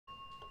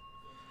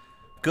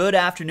Good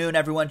afternoon,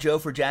 everyone. Joe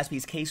for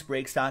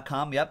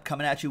JaspysCaseBreaks.com. Yep,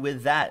 coming at you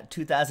with that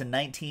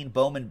 2019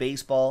 Bowman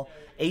Baseball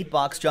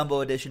 8-box Jumbo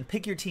Edition.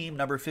 Pick your team,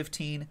 number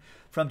 15,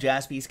 from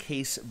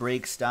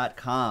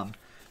JaspysCaseBreaks.com.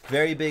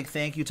 Very big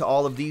thank you to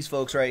all of these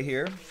folks right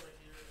here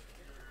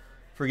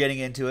for getting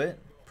into it.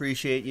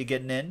 Appreciate you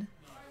getting in.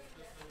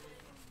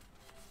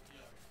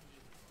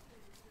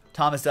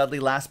 Thomas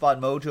Dudley, Last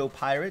Spot Mojo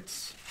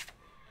Pirates.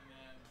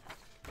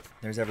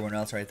 There's everyone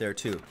else right there,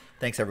 too.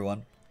 Thanks,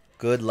 everyone.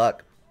 Good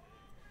luck.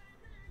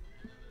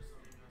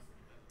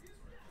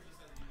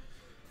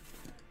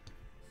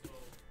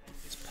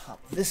 Pop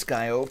this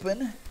guy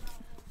open.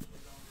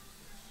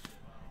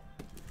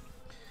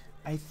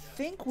 I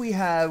think we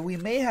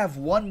may have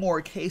one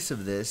more case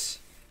of this.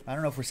 I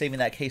don't know if we're saving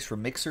that case for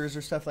mixers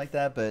or stuff like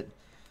that, but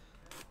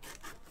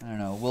I don't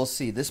know. We'll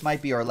see. This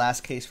might be our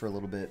last case for a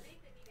little bit.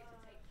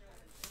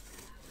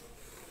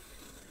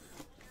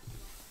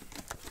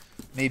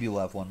 Maybe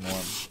we'll have one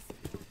more.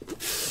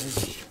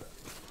 There's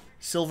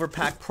Silver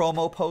Pack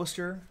promo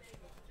poster.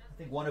 I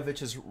think one of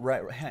which is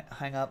right,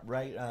 hang up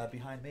right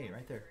behind me,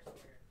 right there.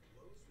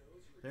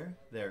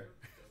 There.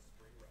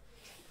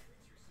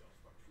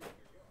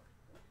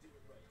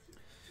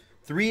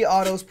 3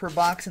 autos per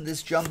box in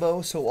this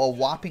jumbo, so a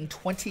whopping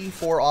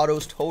 24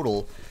 autos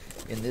total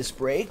in this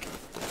break.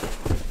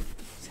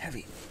 It's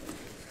heavy.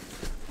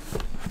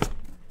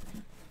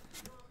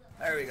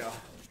 There we go.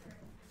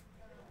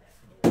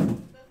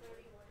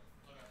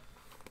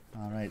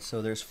 All right,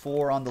 so there's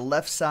 4 on the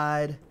left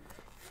side,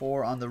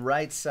 4 on the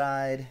right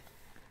side.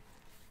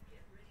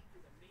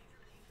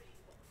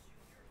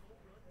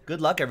 Good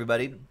luck,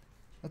 everybody.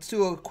 Let's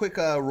do a quick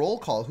roll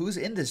call. Who's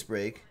in this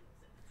break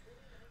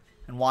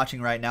and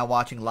watching right now,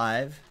 watching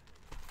live?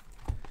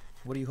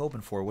 What are you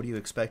hoping for? What are you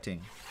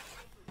expecting?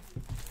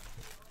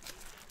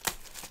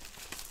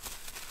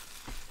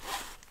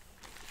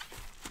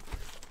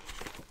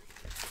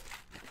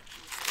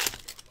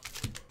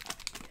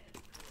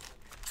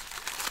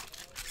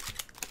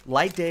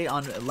 Light day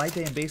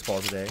in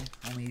baseball today.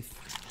 Only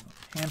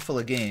a handful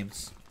of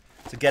games.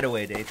 It's a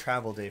getaway day,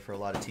 travel day for a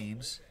lot of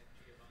teams.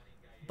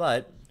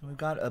 But we've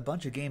got a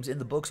bunch of games in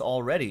the books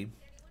already.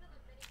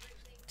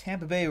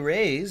 Tampa Bay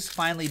Rays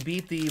finally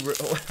beat the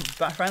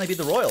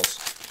Royals.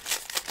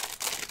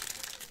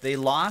 They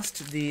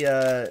lost the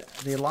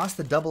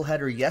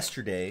doubleheader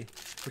yesterday,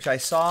 which I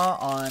saw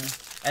on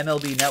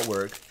MLB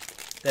Network.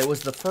 That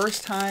was the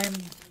first time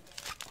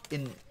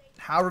in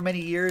however many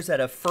years that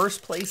a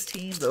first place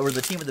team, or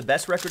the team with the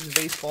best record in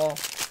baseball,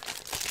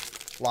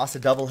 lost a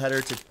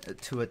doubleheader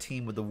to a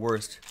team with the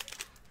worst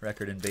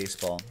record in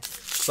baseball.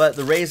 But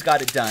the Rays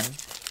got it done.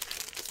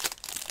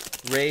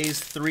 Rays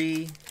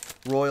 3,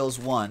 Royals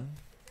 1.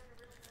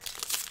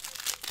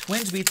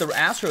 Twins beat the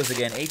Astros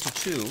again,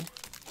 8-2.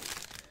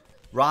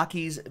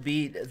 Rockies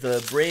beat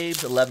the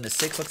Braves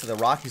 11-6. Looks like the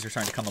Rockies are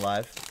starting to come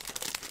alive.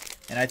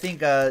 And I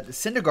think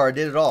Syndergaard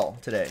did it all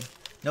today.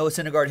 Noah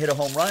Syndergaard hit a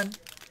home run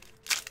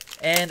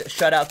and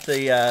shut out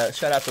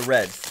the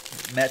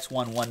Reds. Mets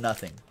won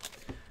 1-0.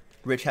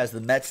 Rich has the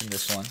Mets in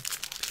this one.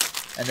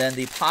 And then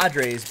the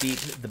Padres beat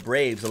the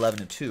Braves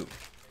 11-2.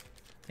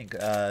 I think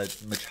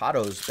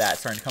Machado's bat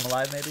starting to come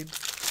alive, maybe.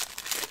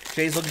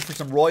 Jay's looking for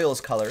some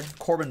Royals color.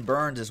 Corbin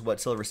Burns is what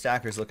Silver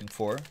Stacker's looking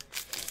for.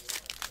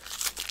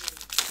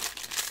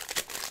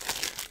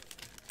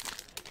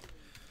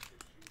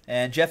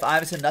 And Jeff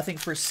Iverson, nothing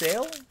for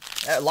sale?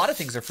 A lot of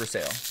things are for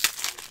sale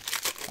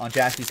on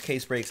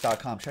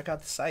JaspysCaseBreaks.com. Check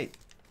out the site.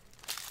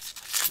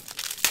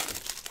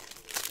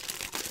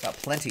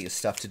 Got plenty of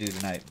stuff to do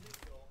tonight.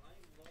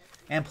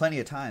 And plenty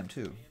of time,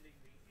 too.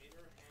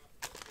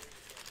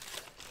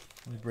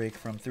 We break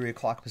from 3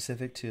 o'clock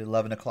Pacific to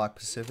 11 o'clock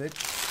Pacific.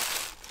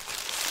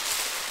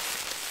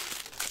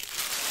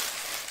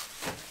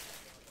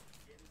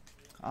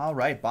 All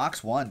right,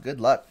 box 1.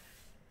 Good luck.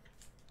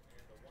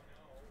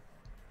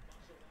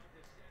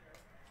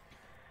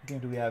 What game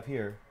do we have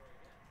here?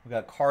 We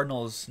got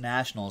Cardinals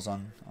Nationals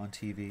on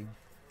TV.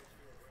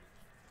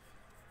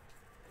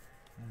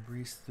 We'll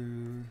breeze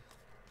through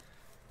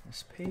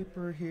this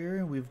paper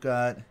here. We've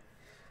got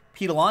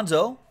Pete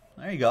Alonso.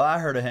 There you go. I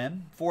heard of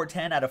him.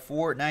 410 out of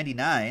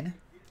 499.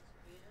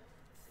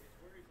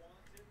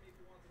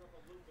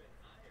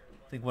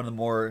 I think one of the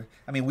more...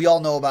 I mean, we all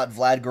know about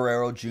Vlad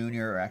Guerrero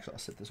Jr. Actually, I'll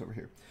set this over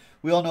here.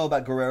 We all know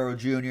about Guerrero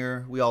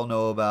Jr. We all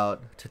know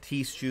about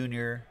Tatis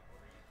Jr.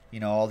 You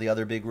know, all the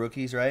other big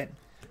rookies, right?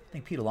 I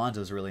think Pete Alonso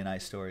is a really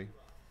nice story.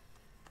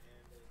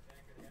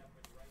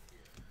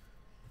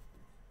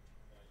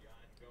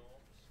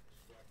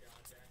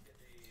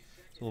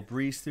 So we'll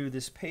breeze through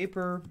this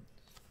paper.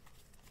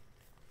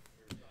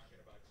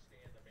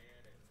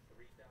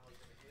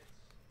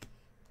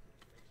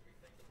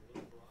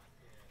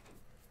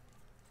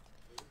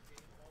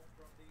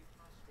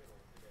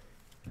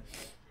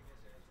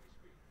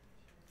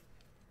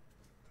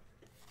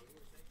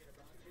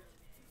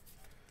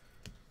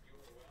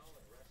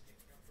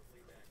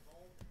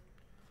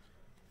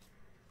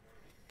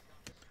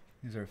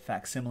 These are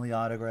facsimile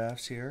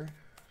autographs here.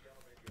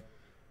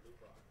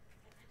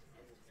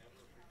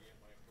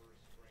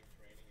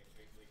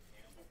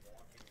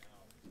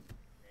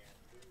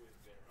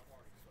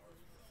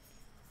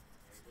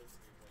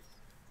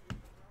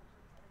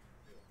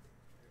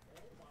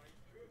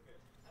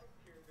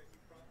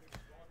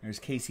 There's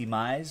Casey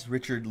Mize.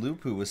 Richard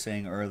Lupu was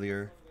saying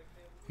earlier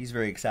he's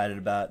very excited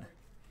about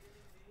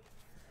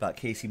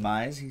Casey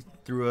Mize. He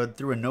threw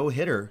a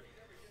no-hitter.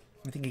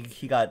 I think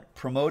he got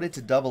promoted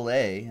to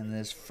Double-A, and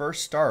his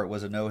first start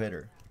was a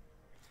no-hitter.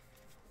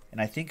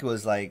 And I think it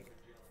was like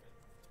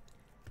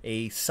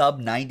a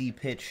sub-90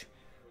 pitch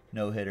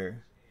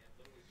no-hitter.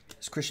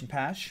 It's Christian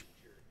Pash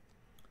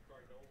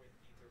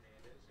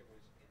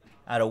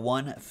at a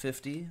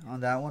 150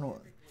 on that one.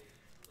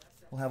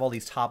 We'll have all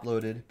these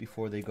top-loaded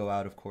before they go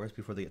out, of course,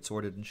 before they get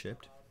sorted and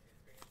shipped.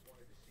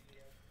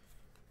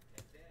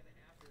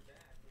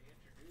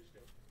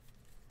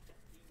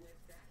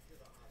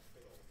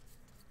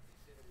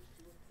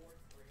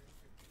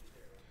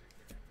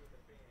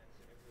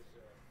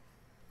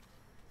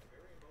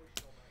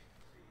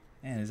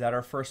 And is that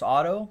our first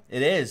auto?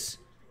 It is.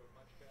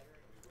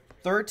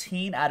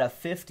 13 out of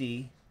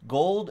 50.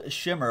 Gold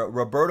Shimmer,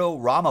 Roberto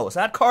Ramos.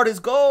 That card is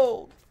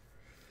gold.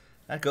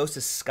 That goes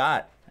to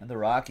Scott and the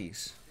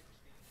Rockies.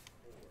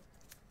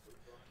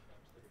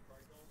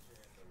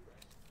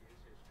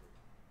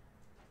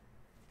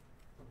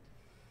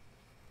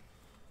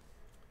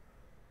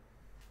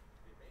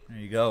 There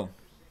you go.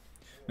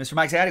 Mr.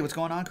 Mike's Addy, what's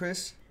going on,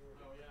 Chris?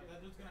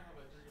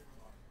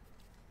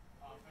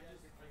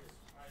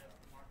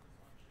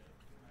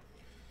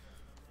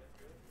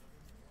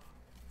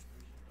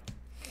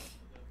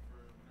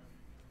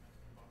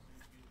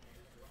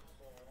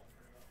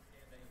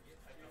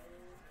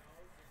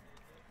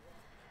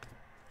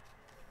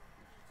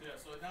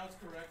 Now it's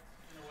correct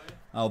in a way.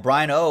 Oh,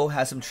 Brian O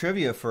has some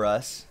trivia for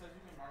us.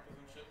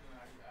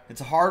 It's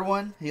a hard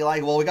one.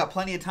 Well, we got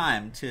plenty of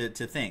time to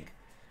think.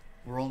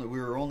 We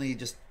were only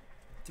just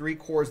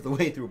 3/4 of the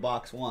way through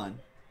box one.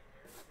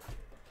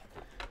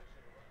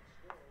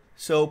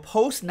 So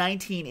post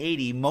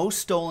 1980, most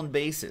stolen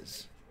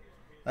bases,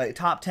 like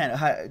top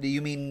 10. Do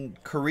you mean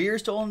career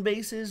stolen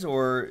bases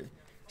or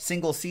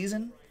single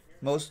season?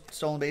 Most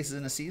stolen bases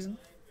in a season?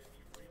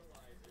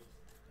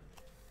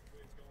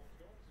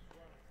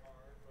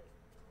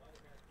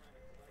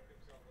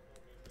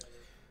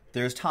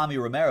 There's Tommy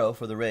Romero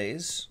for the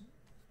Rays.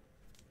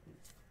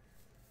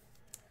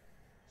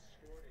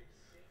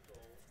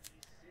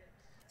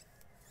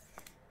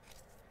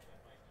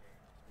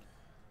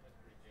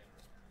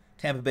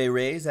 Tampa Bay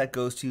Rays, that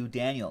goes to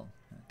Daniel.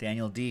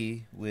 Daniel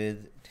D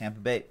with Tampa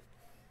Bay.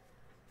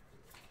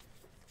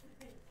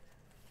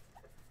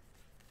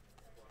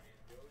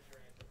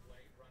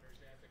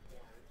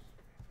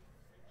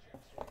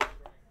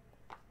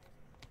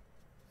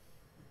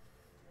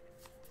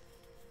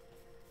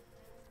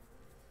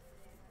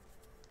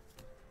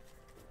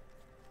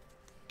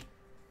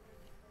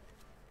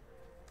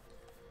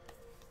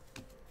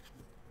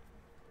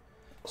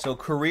 So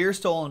career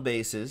stolen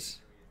bases,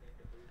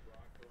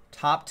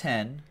 top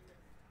 10,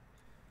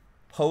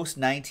 post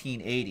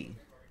 1980.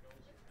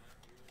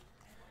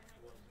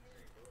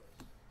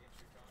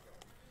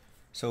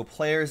 So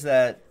players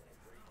that,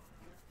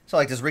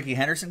 like, does Ricky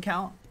Henderson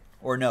count?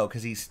 Or no,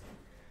 because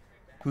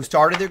who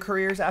started their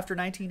careers after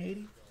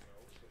 1980?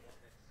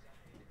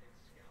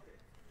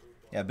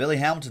 Yeah, Billy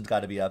Hamilton's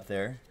got to be up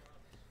there.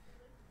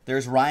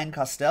 There's Ryan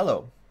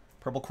Costello,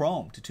 purple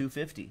chrome to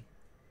 250.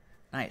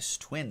 Nice,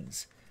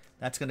 Twins.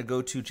 That's going to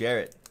go to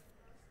Jarrett.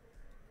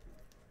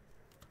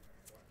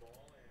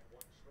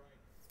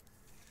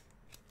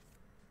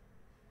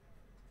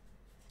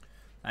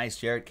 Nice,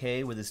 Jarrett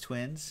K with his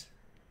Twins.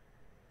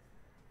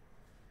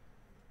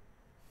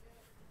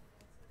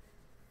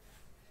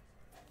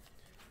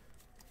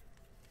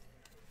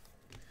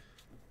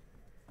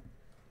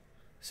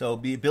 So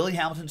Billy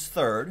Hamilton's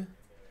third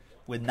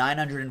with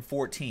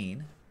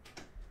 914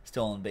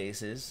 stolen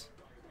bases.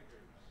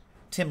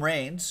 Tim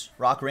Raines,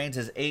 Rock Raines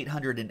has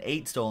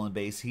 808 stolen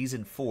bases. He's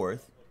in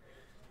fourth.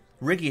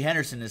 Ricky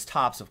Henderson is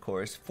tops, of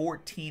course.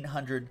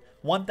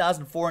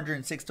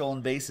 1,406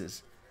 stolen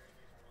bases.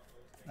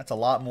 That's a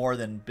lot more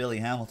than Billy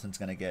Hamilton's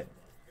going to get.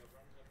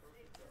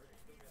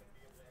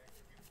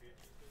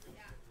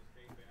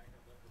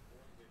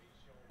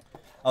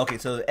 Okay,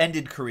 so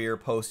ended career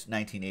post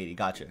 1980.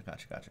 Gotcha.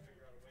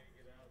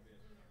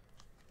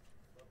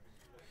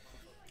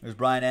 There's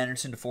Brian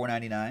Anderson to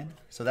 499.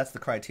 So that's the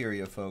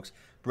criteria, folks.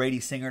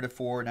 Brady Singer to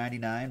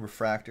 499,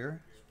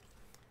 refractor.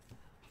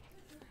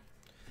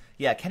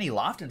 Yeah, Kenny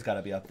Lofton's got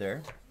to be up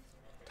there.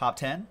 Top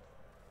 10.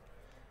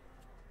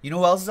 You know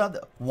who else is up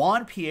there?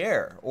 Juan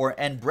Pierre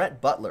and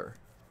Brett Butler.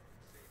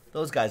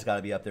 Those guys got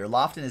to be up there.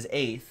 Lofton is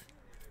 8th,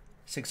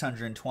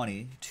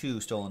 622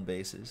 stolen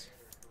bases.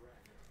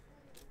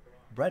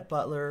 Brett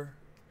Butler,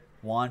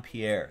 Juan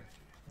Pierre.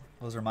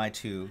 Those are my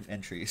two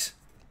entries.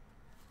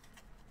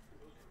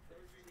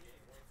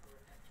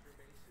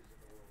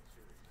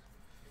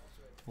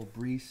 We'll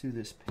breeze through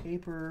this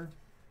paper.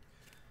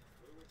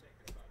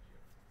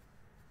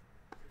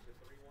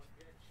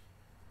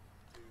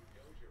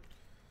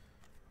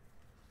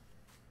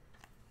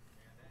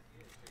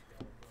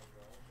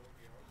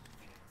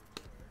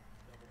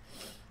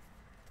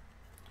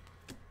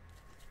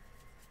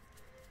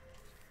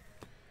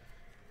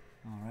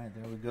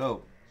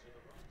 go.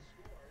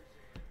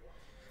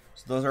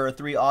 So those are our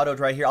 3 autos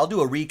right here. I'll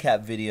do a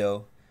recap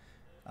video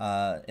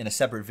in a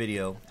separate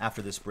video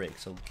after this break.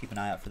 So keep an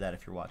eye out for that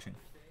if you're watching.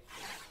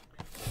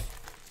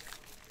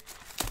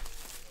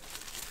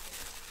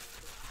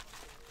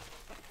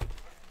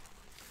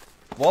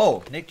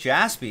 Whoa, Nick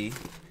Jaspy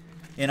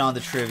in on the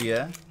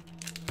trivia.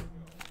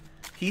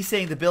 He's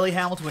saying the Billy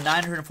Hamilton with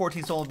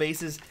 914 stolen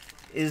bases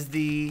is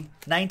the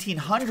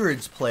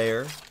 1900s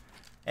player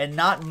and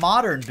not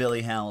modern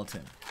Billy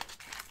Hamilton.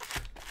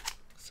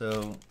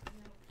 So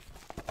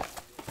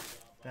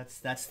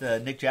that's the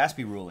Nick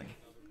Jaspy ruling.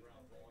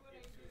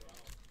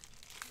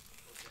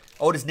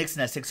 Otis Nixon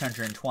has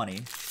 620.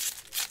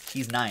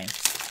 He's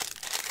 9th.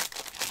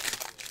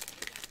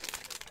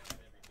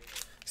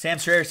 Sam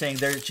Strayer saying,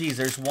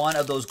 there's one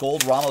of those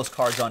gold Ramos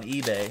cards on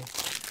eBay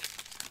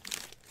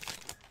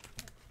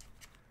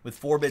with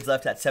 4 bids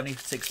left at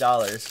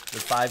 $76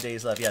 with 5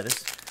 days left. Yeah,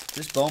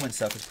 this Bowman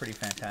stuff is pretty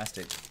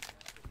fantastic.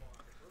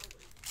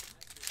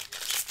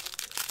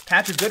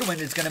 Patrick Goodwin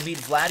is going to meet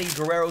Vladdy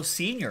Guerrero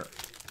Sr.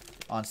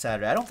 on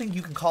Saturday. I don't think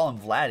you can call him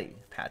Vladdy,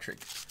 Patrick.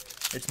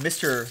 It's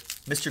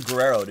Mr.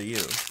 Guerrero to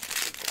you.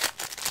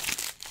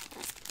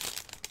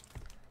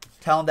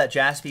 Tell him that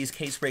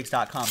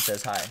JaspysCaseBreaks.com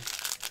says hi.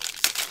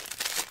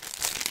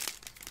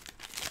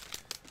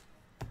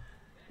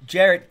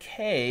 Jarrett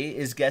K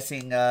is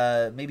guessing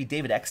maybe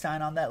David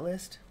Eckstein on that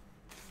list.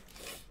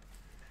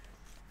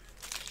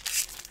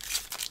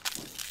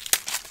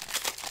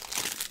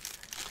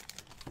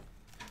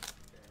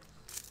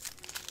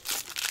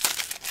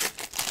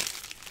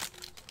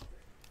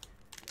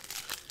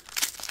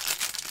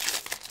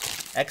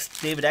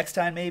 David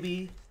Eckstein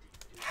maybe.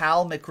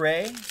 Hal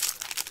McRae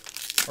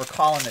or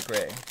Colin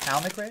McRae. Hal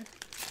McRae?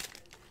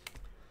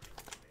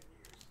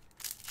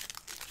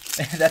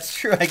 That's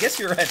true. I guess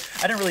you're right.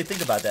 I didn't really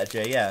think about that,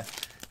 Jay. Yeah.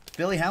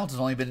 Billy Hamilton's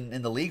only been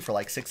in the league for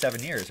like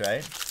 6-7 years,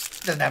 right?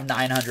 Doesn't have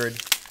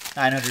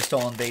 900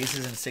 stolen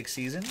bases in 6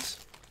 seasons.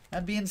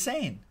 That'd be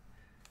insane.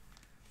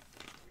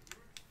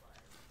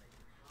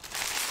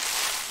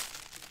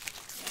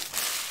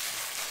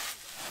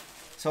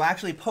 So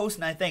actually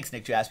thanks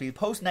Nick Jaspy.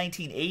 Post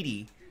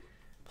 1980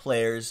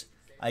 players,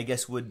 I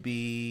guess, would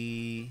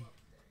be,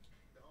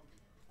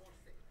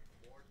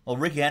 well,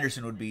 Ricky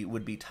Henderson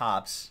would be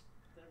tops.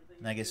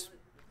 And I guess,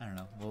 I don't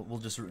know, we'll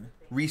just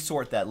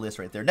resort that list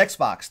right there. Next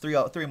box,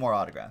 three more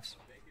autographs.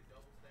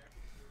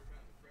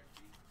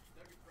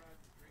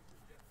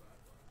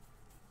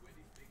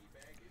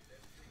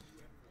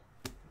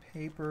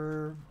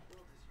 Paper,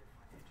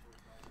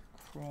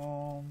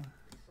 chrome,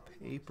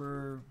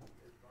 paper.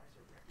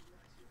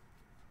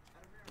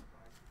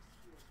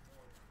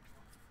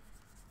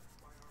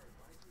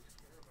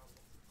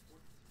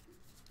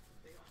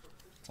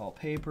 It's all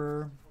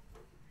paper.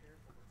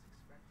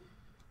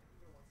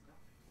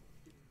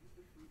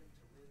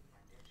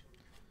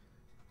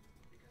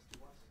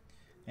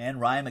 And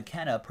Ryan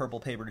McKenna, purple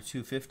paper to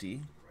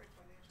 250.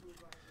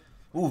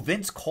 Ooh,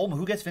 Vince Coleman.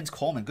 Who gets Vince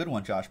Coleman? Good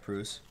one, Josh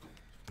Bruce.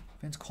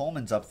 Vince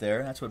Coleman's up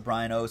there. That's what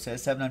Brian O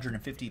says.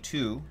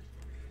 752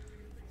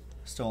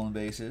 stolen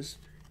bases.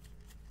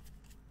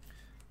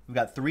 We've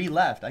got 3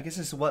 left. I guess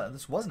this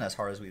wasn't as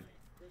hard as we.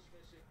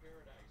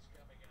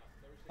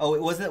 Oh,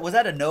 was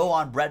that a no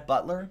on Brett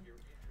Butler?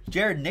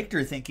 Jared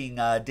Nichter thinking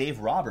Dave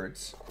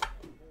Roberts.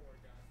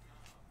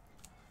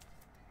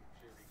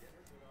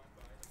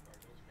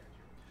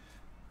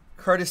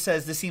 Curtis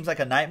says this seems like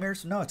a nightmare.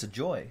 So no, it's a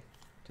joy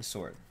to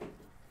sort.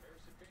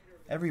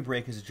 Every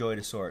break is a joy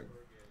to sort.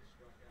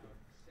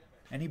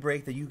 Any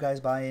break that you guys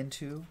buy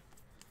into,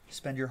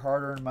 spend your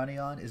hard-earned money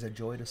on, is a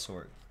joy to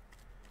sort.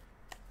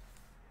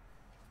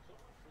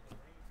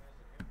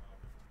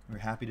 We're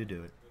happy to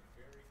do it.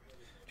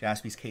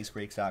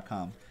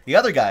 JaspysCaseBreaks.com. The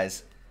other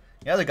guys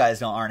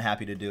aren't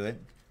happy to do it.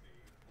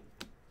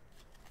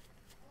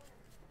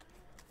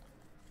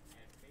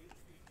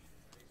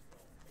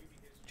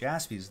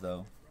 Jaspys,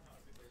 though.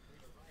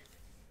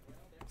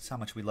 That's how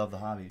much we love the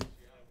hobby.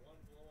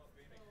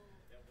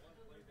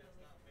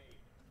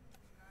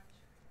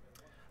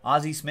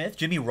 Ozzie Smith,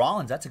 Jimmy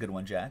Rollins, that's a good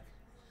one, Jack.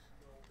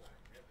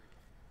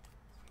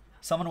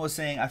 Someone was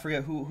saying, I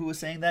forget who was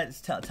saying that.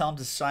 Tell him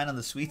to sign on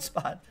the sweet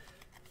spot.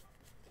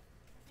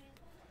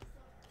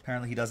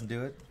 Apparently he doesn't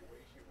do it.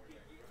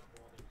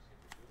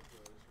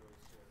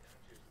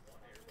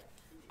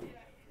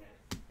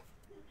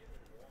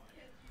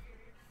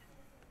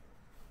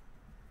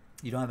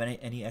 You don't have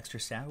any extra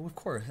staff? Well, of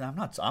course, I'm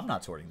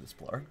not sorting this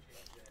blur.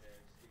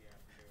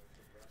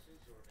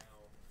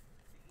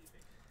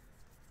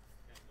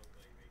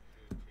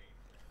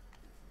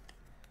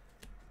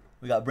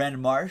 We got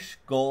Brandon Marsh,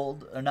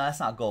 gold. Or no, that's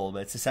not gold,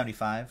 but it's a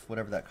 75,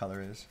 whatever that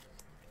color is.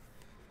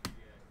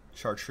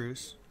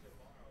 Chartreuse.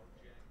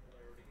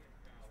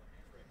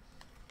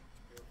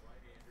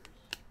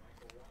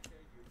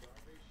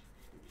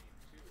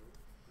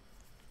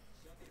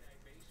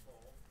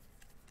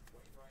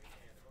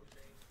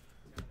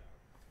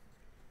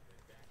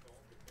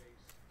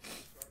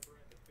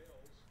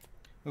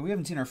 But we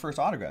haven't seen our first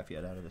autograph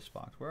yet out of this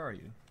box. Where are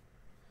you?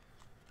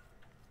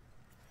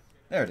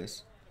 There it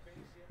is.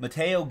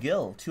 Mateo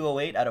Gil,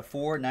 208 out of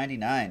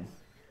 499.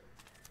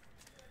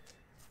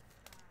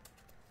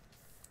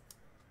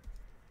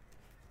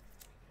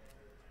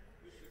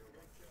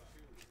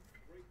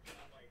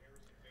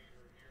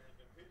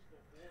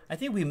 I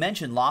think we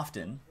mentioned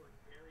Lofton.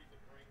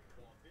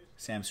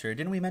 Sam Sir,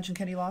 didn't we mention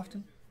Kenny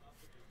Lofton?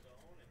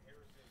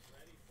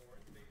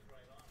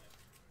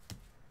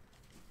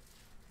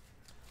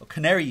 Oh,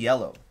 Canary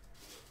Yellow.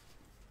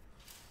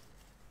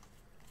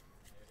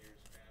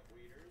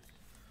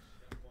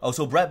 Oh,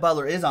 so Brett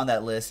Butler is on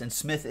that list, and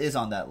Smith is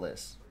on that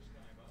list.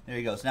 There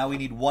you go. So now we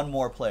need one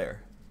more player.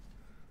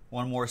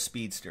 One more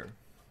speedster.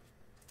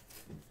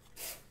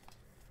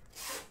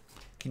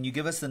 Can you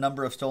give us the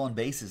number of stolen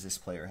bases this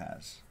player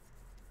has?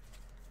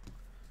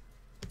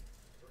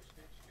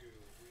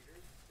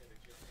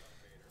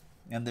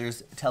 And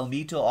there's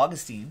Telmito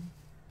Augustine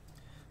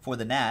for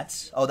the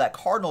Nats. Oh, that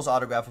Cardinals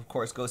autograph, of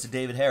course, goes to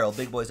David Harrell,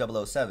 Big Boys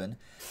 007.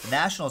 The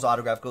Nationals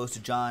autograph goes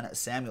to John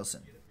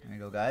Samuelson. There you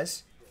go,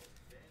 guys.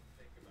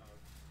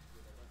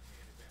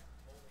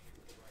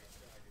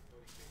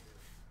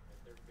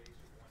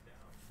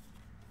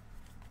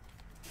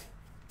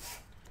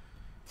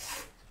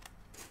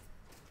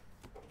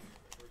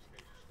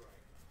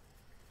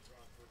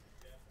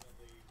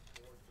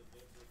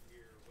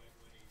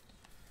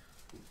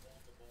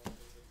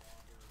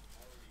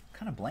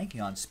 Kind of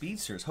blanking on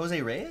speedsters.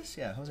 Jose Reyes?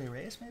 Yeah, Jose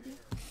Reyes maybe?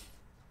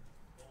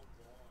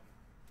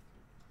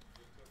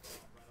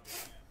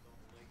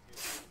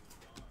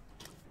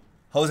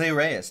 Jose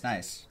Reyes,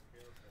 nice.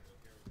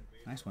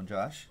 Nice one,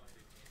 Josh.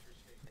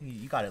 I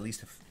think you got at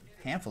least a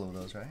handful of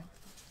those, right?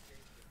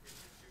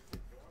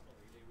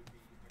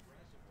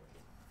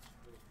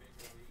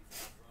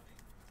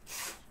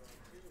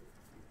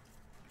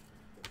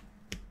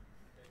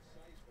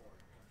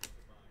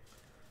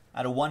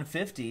 Out of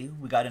 150,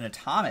 we got an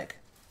atomic.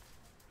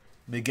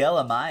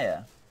 Miguel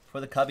Amaya for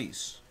the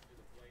Cubbies.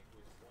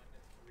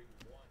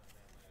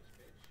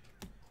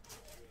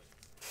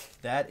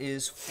 That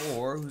is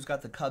for, who's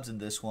got the Cubs in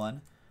this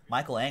one?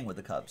 Michael Ang with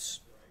the Cubs.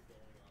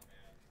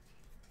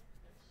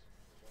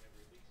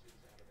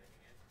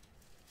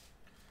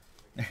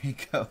 There you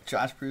go.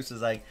 Josh Bruce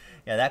is like,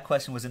 yeah, that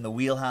question was in the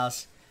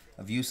wheelhouse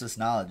of useless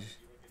knowledge.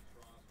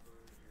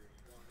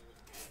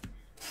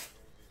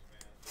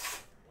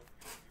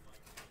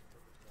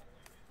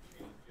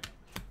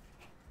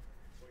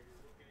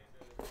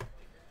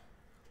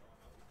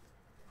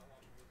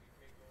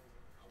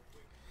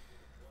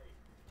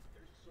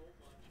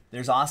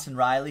 There's Austin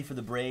Riley for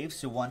the Braves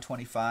to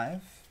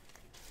 125.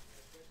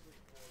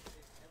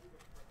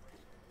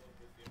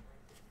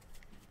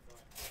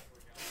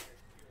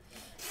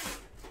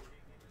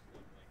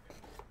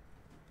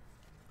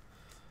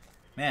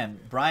 Man,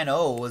 Brian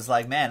O was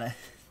like, man,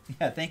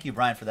 yeah, thank you,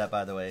 Brian, for that,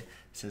 by the way,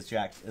 says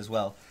Jack as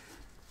well.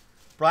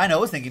 Brian O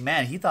was thinking,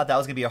 man, he thought that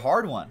was going to be a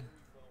hard one.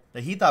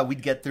 That he thought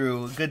we'd get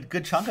through a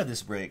good chunk of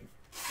this break.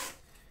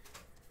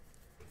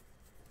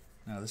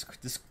 No, this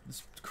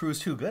crew's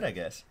too good, I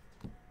guess.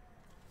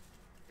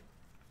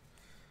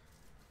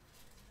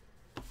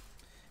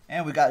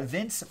 And we got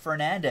Vince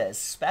Fernandez,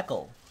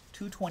 Speckle,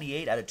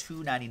 228 out of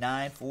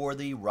 299 for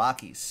the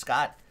Rockies.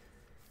 Scott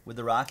with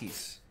the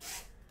Rockies.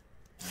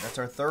 That's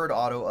our third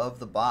auto of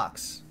the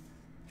box.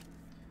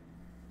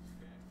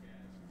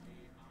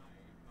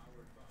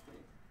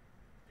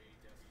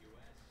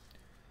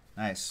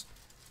 Nice.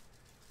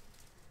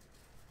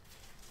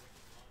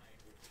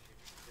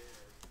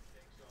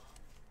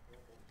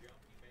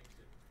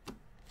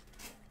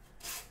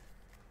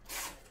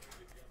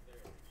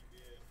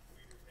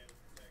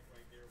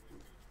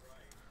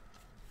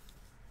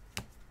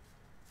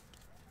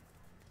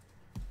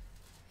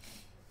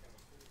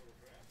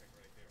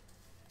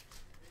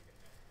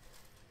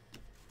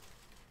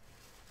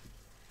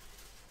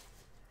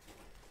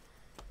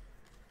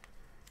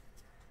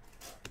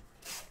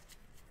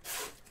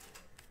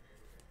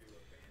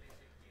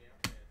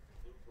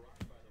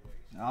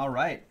 All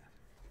right,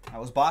 that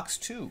was box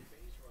 2.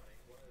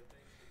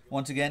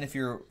 Once again, if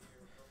you're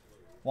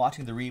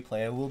watching the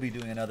replay, I will be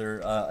doing another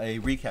a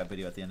recap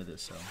video at the end of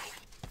this, so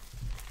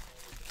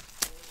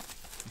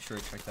be sure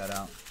to check that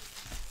out.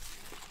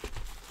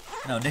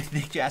 No, Nick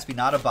Jaspy,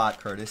 not a bot,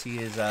 Curtis. He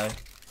is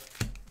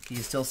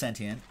still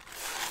sentient.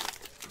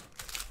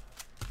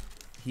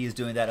 He is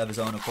doing that of his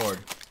own accord.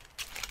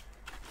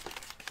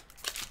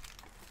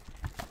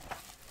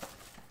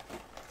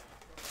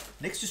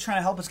 Nick's just trying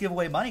to help us give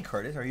away money,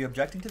 Curtis. Are you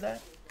objecting to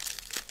that?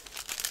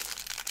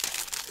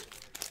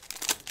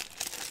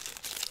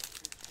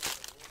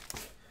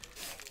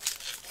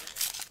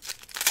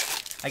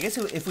 I guess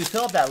if we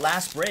fill up that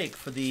last break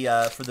for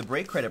the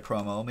break credit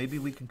promo, maybe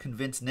we can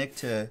convince Nick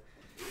to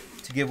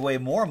give away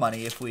more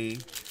money if we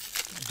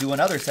do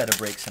another set of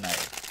breaks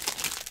tonight.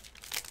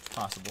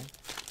 Possible.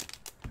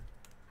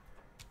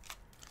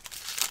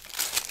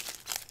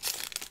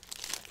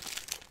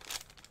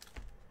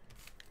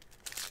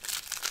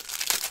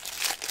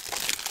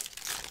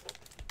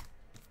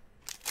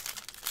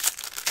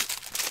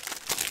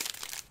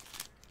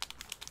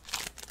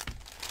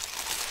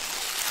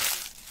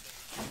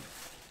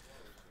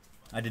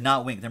 I did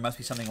not wink. There must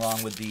be something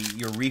wrong with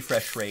your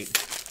refresh rate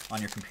on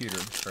your computer,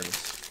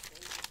 Curtis.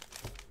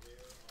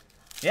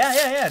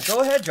 Yeah.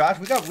 Go ahead, Josh.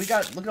 We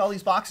got. Look at all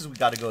these boxes we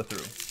got to go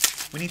through.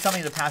 We need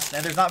something to pass.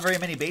 And there's not very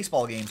many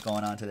baseball games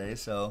going on today,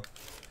 so.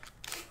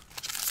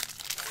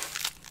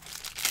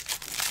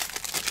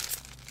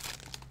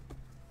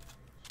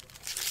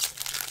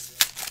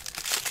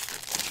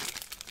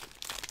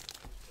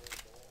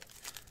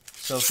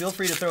 So feel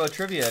free to throw a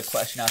trivia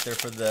question out there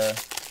for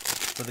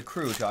the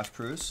crew, Josh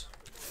Pruse.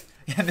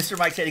 Yeah, Mr.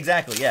 Mike said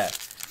exactly. Yeah,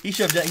 he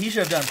should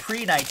have done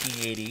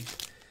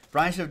pre-1980.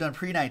 Brian should have done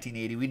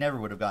pre-1980. We never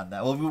would have gotten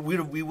that. Well,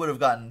 we would have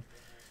gotten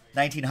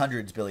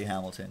 1900s Billy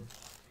Hamilton,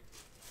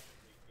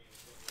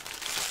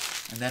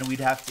 and then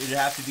it'd have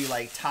to be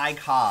like Ty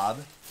Cobb,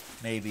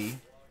 maybe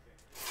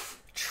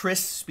Tris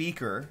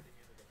Speaker.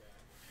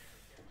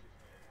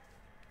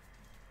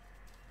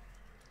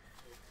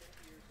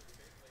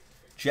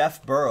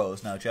 Jeff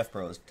Burrows. No, Jeff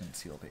Burrows didn't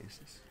steal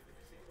bases.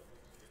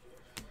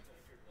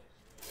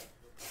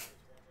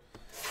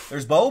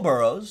 There's Bo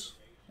Burrows.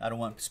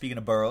 Speaking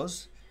of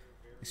Burrows,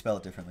 we spell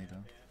it differently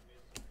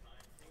though.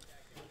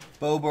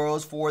 Bo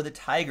Burrows for the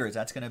Tigers.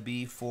 That's going to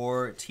be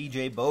for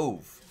TJ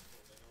Bove.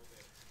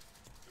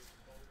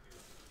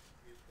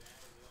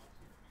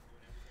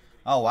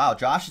 Oh wow,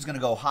 Josh is going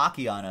to go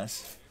hockey on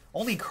us.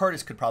 Only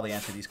Curtis could probably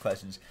answer these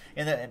questions.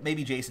 And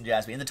maybe Jason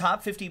Jasby. In the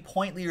top 50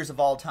 point leaders of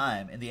all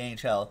time in the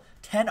NHL,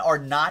 10 are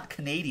not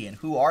Canadian.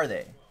 Who are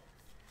they?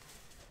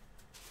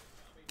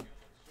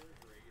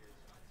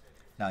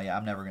 No, yeah,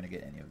 I'm never going to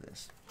get any of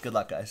this. Good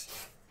luck, guys.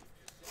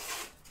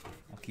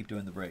 I'll keep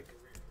doing the break.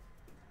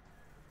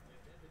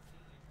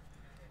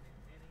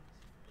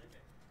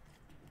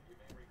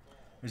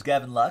 There's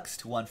Gavin Lux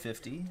to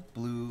 150.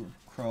 Blue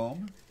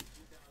Chrome.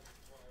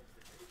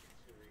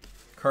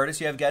 Curtis,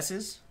 you have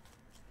guesses?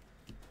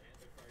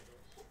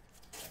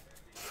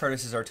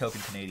 Curtis is our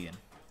token Canadian.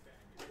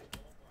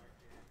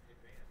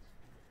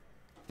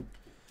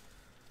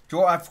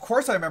 Of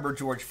course I remember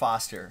George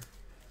Foster.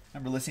 I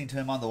remember listening to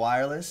him on the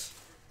wireless.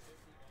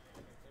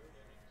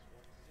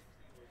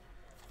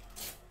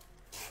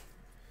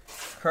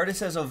 Curtis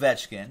says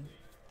Ovechkin.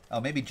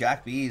 Oh, maybe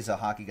Jack B is a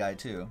hockey guy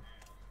too.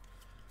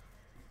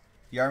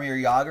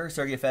 Jaromir Jagr,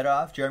 Sergei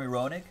Fedorov, Jeremy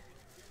Roenick.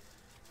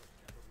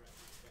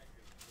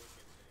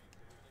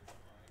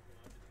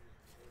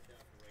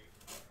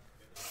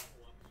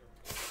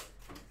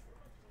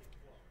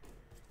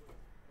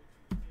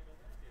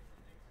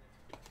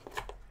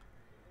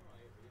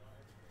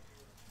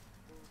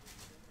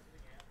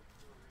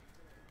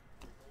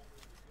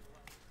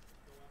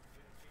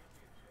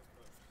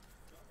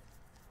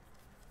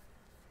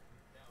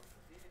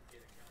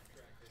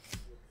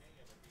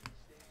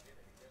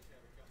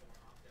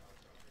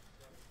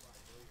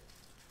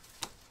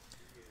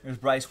 There's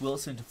Bryce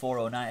Wilson to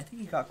 409. I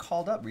think he got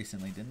called up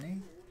recently, didn't he? I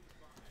don't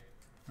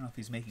know if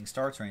he's making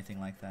starts or anything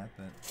like that,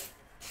 but...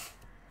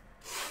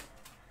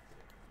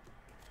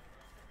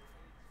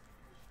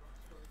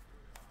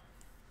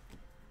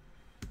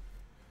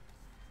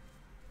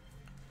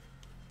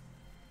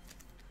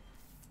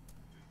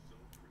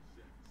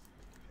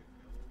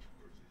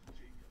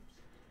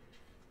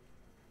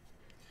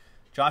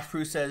 Josh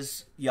Prue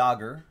says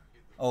Yager,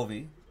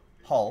 Ovi,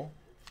 Hull.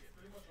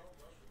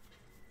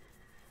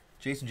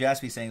 Jason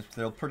Jaspi saying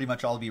they'll pretty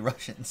much all be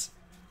Russians.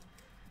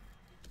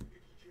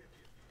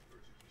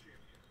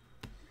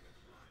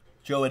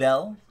 Joe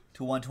Adell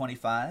to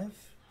 125.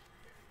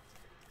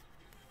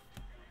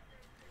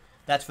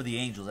 That's for the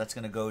Angels. That's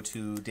going to go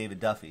to David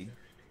Duffy.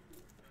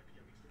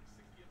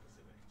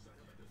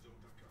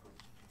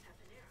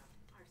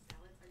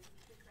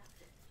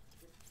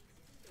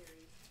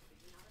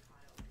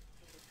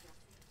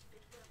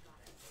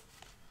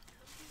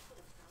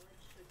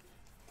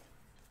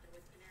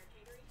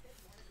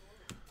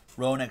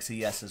 Roenick's a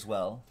yes as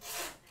well.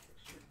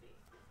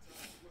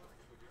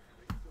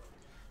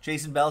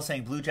 Jason Bell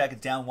saying Blue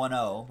Jackets down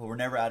 1-0, but we're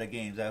never out of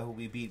games. I hope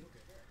we beat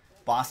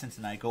Boston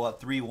tonight, go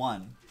up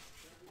 3-1.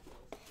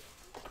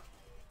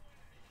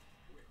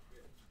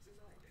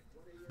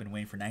 Been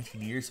waiting for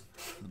 19 years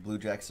for the Blue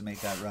Jackets to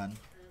make that run.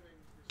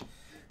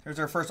 There's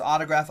our first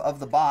autograph of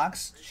the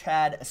box,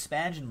 Chad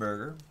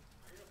Spangenberger.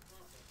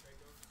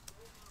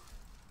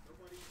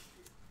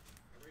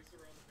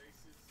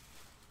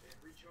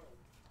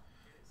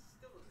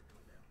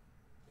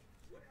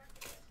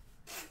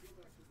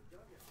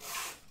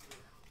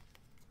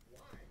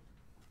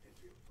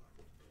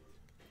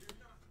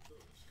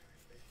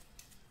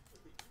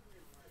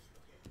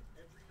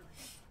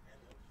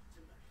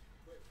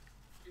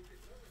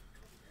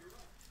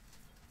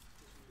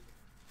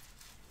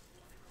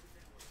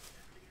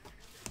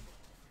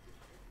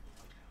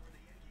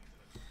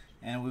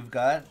 And we've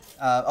got,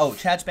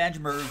 Chad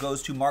Spangenberger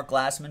goes to Mark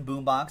Glassman,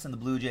 Boombox, and the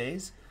Blue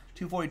Jays.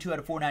 242 out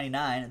of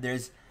 499.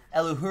 There's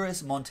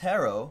Elujuris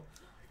Montero.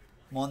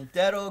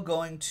 Montero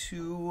going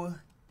to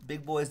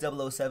Big Boys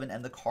 007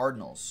 and the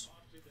Cardinals.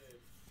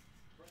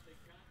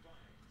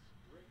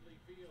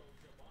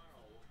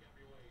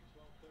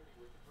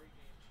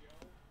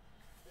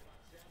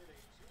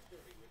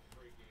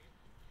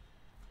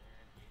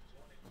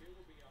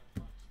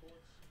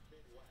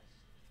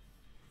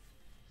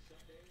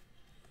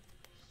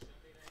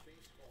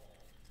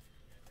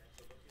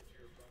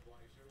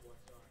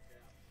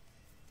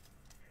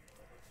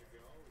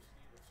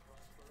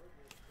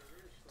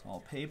 It's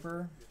all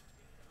paper.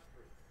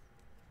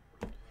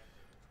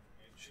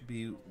 Should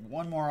be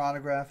one more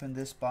autograph in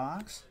this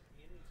box.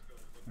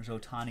 There's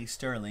Ohtani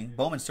Sterling.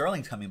 Bowman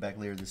Sterling's coming back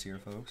later this year,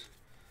 folks.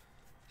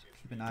 So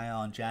keep an eye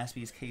on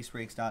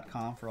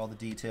jaspyscasebreaks.com for all the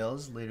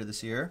details later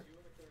this year.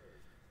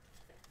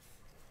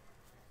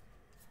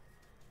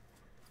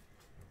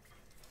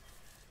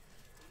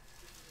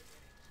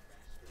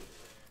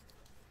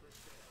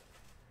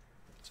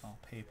 It's all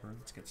paper.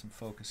 Let's get some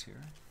focus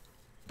here.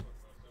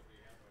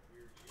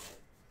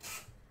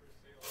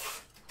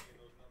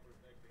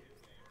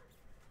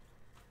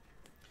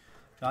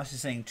 Josh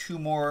is saying 2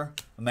 more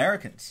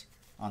Americans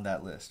on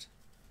that list.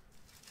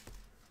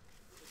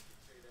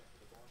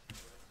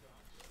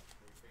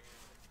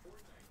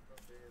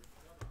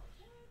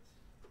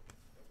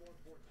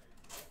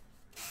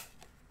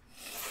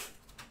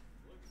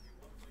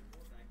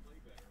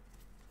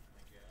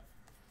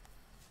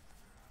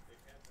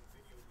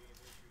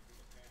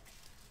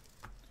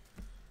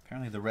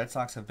 Apparently the Red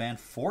Sox have banned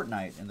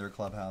Fortnite in their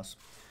clubhouse.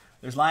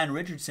 There's Lyon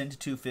Richardson to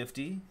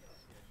 250.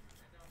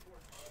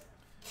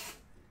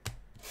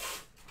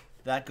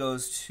 That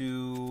goes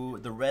to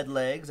the Red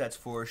Legs. That's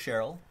for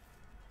Cheryl.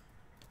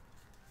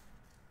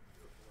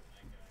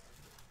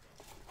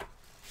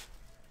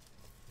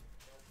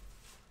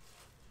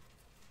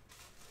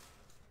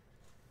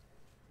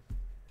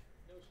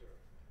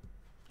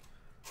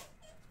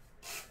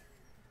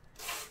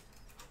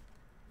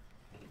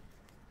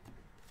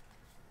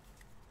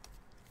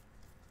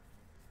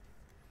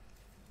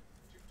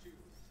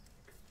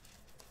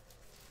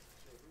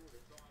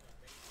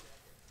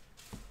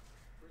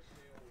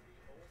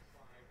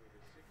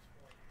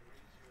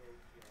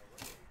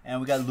 And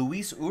we got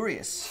Luis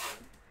Urias,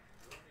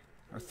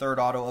 our 3rd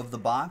auto of the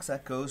box.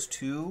 That goes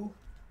to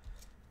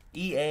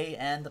EA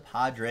and the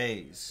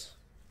Padres.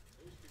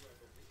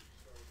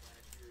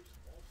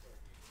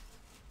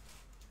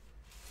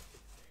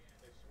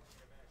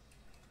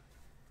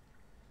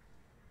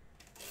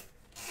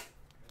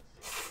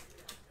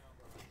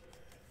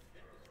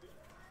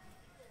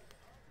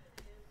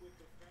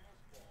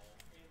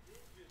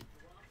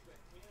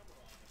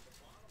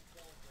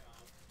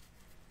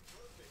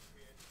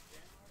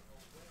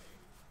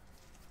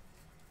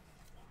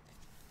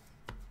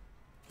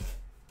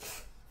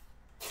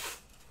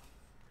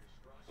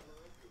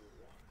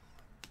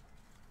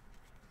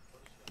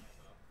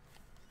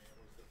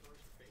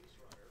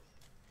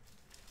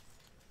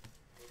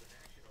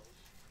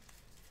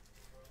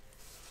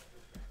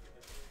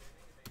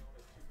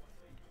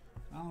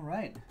 All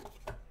right,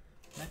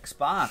 next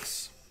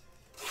box.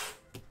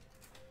 Let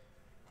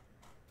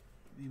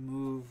me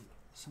move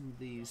some of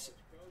these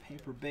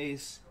paper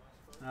base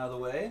out of the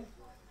way.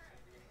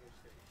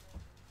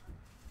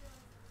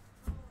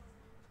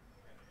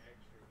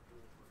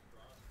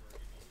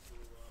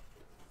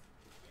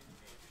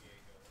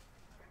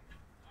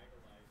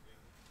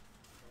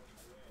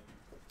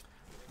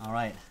 All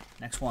right,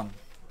 next one.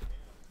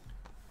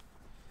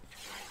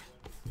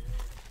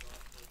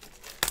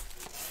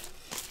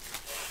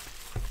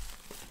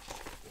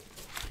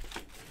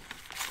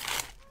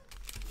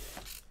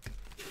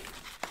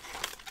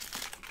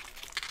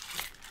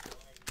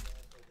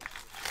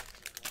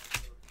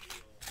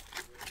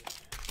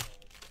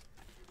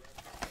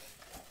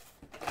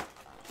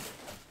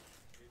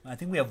 I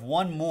think we have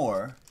one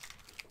more.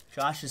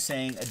 Josh is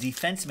saying a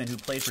defenseman who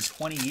played for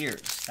 20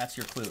 years. That's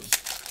your clue.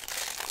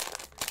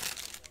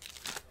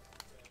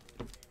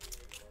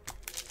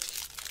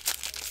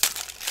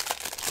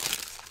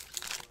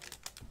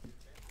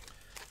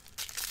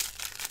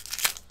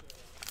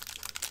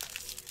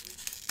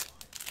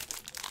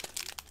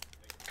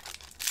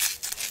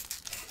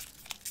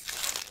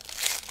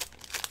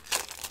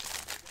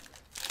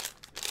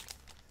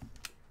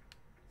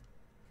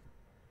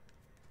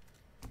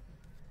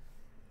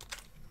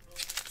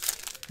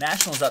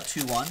 Nationals up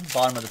 2-1,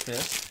 bottom of the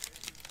 5th.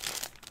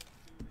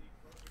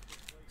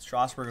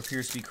 Strasburg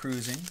appears to be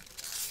cruising.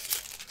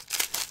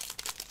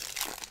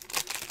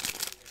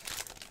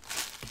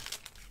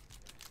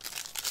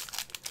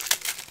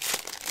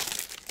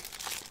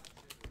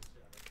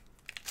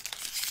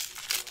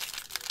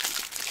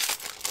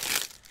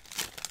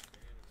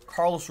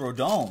 Carlos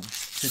Rodon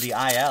to the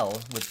IL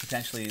with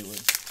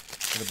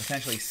a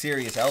potentially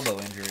serious elbow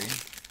injury.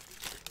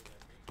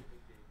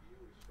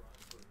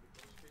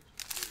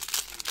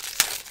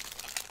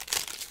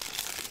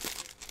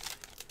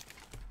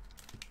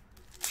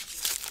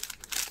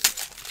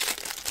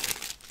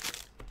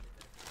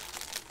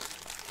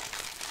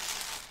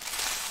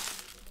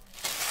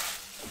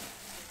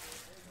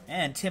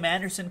 And Tim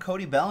Anderson,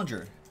 Cody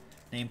Bellinger,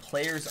 named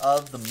Players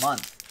of the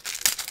Month.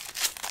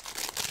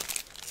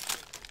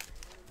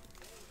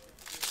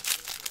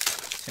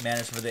 Tim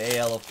Anderson for the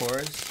AL, of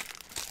course.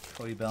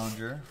 Cody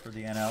Bellinger for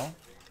the NL.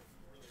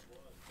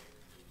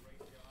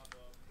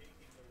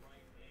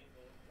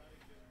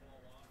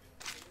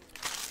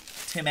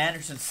 Tim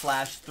Anderson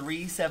slash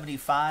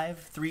 375,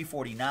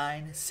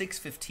 349,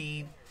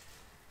 615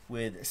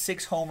 with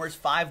 6 homers,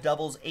 5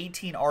 doubles,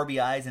 18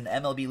 RBIs, and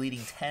MLB leading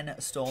 10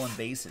 stolen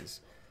bases.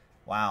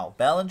 Wow.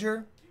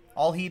 Bellinger,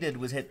 all he did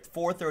was hit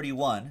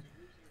 431,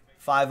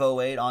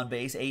 508 on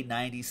base,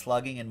 890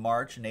 slugging in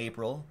March and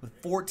April with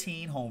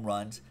 14 home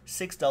runs,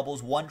 6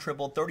 doubles, 1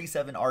 triple,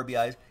 37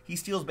 RBIs. He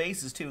steals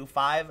bases too,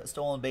 5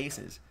 stolen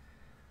bases.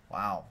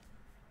 Wow.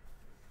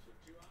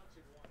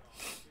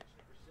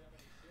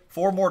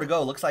 4 more to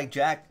go. Looks like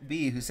Jack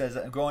B, who says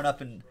growing up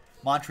in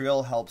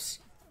Montreal helps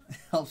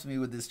me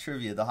with this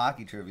trivia, the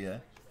hockey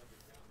trivia,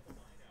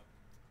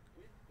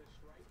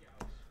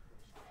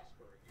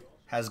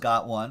 has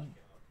got one.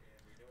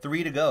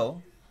 3 to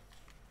go.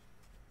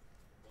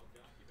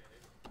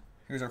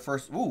 Here's our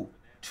first. Ooh,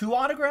 2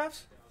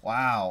 autographs?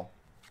 Wow.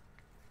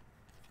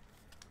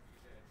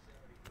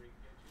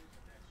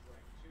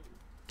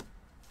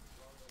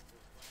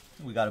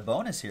 We got a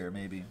bonus here,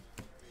 maybe.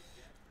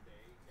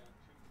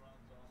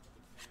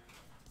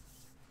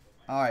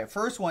 All right,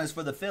 first one is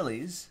for the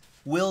Phillies.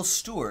 Will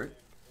Stewart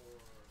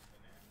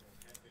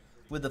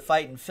with the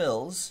Fightin'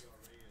 Phils.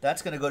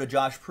 That's going to go to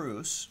Josh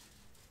Pruce.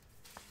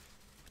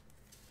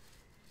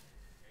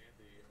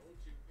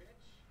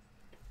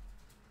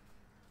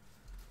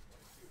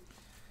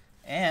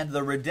 And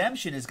the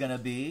redemption is going to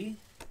be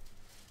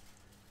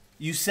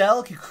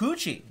Yusel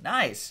Kikuchi.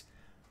 Nice.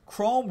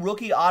 Chrome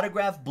rookie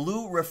autograph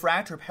blue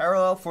refractor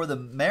parallel for the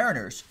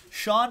Mariners.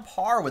 Sean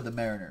Parr with the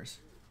Mariners.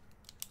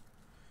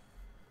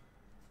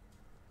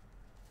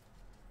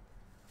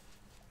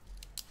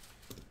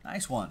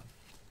 Nice one.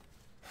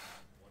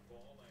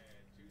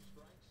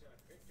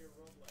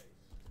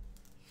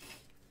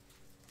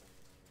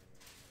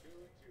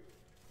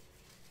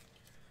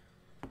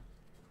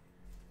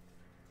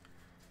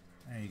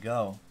 There you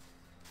go.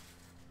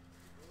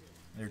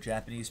 Their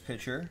Japanese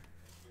pitcher.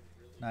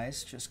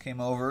 Nice. Just came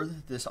over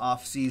this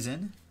off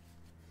season.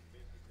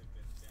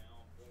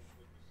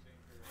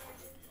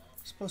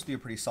 Supposed to be a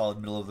pretty solid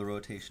middle of the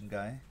rotation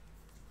guy.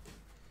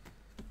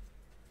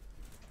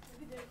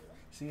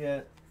 See ya.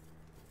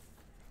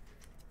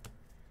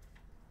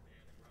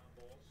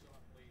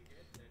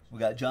 We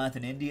got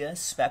Jonathan India,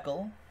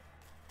 Speckle.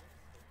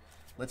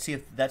 Let's see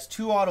if that's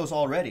 2 autos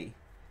already.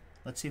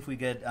 Let's see if we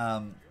get,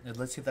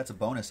 let's see if that's a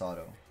bonus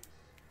auto.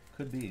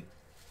 Could be.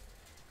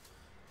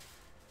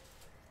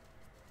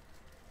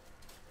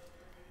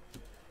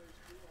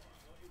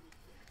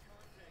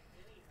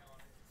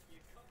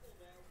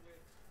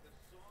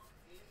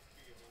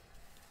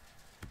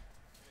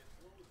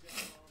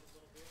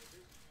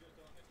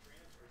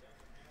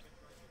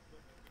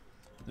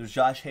 There's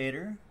Josh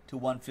Hader to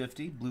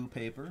 150, blue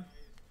paper.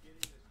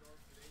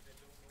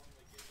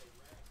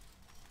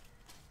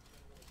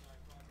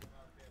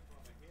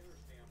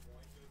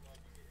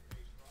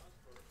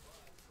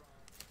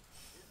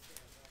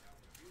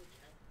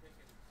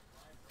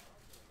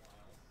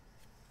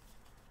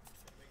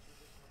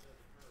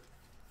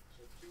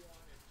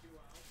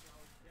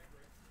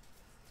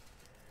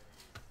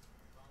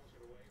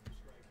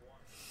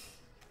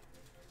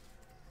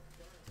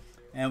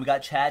 And we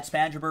got Chad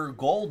Spangenberg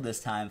gold this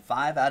time,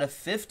 5 out of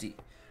 50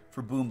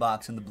 for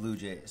Boombox and the Blue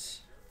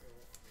Jays.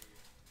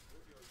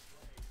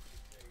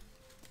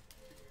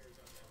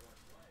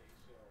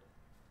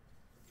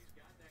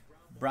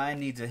 Brian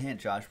needs a hint,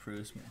 Josh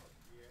Pruce.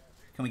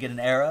 Can we get an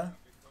era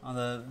on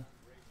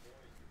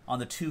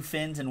the 2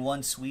 Finns and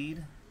 1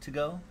 Swede to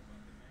go?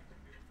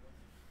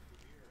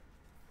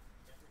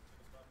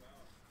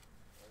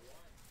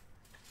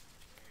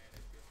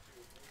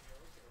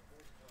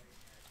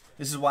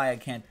 This is why I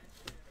can't.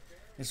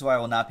 This is why I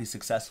will not be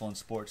successful in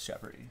sports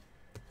Jeopardy.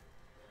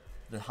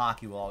 The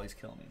hockey will always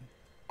kill me,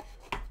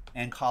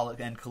 and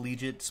college and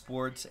collegiate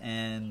sports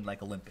and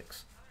like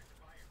Olympics.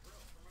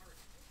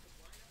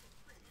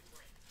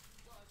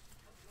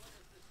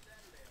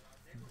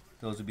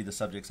 Those would be the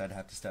subjects I'd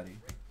have to study.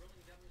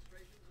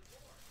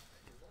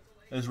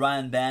 There's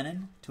Ryan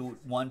Bannon to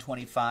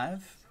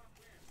 125.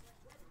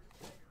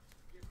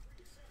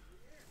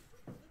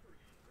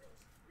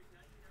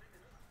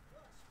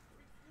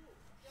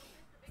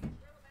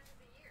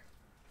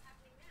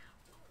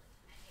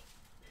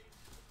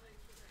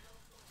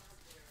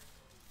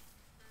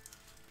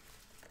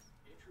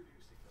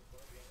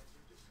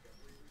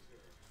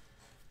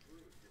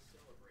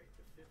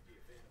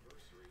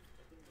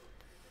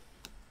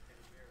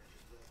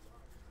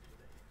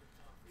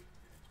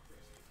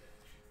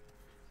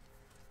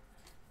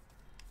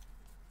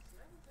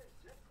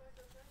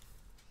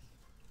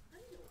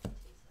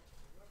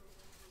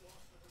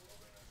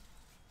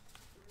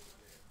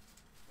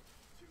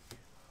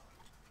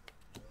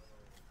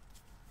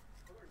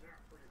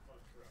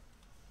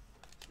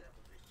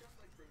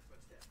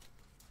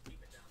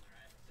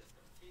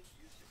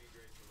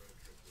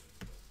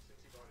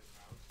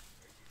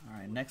 All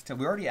right, next time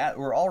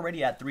we're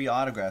already at 3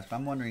 autographs. But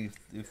I'm wondering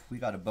if we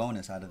got a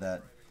bonus out of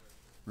that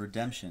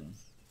redemption.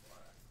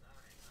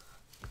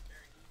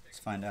 Let's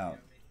find out.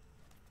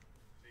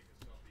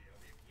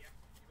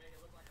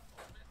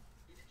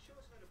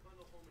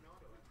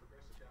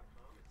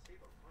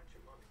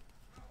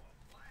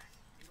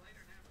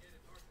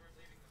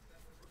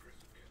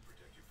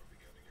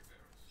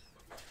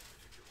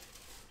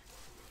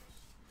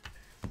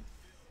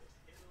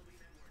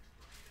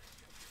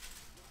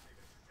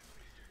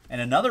 And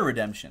another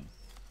redemption.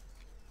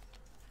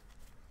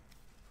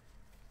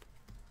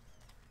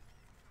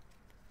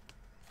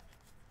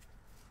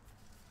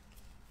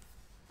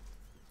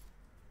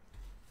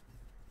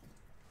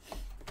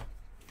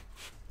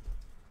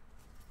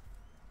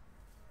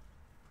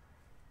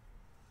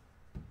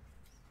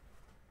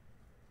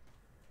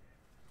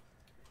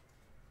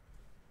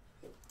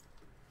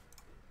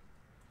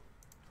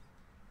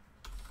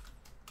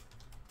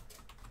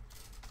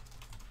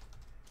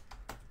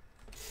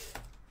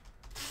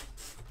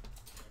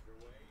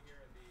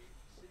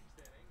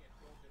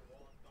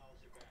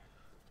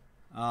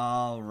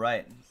 All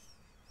right.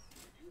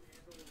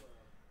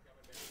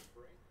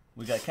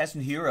 We got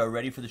Keston Hiura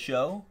ready for the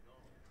show.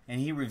 And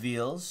he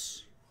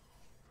reveals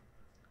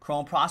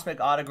Chrome Prospect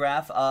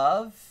autograph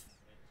of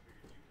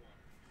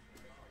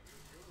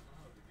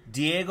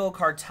Diego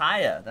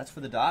Cartaya. That's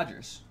for the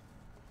Dodgers.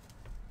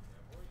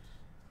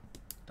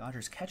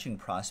 Dodgers catching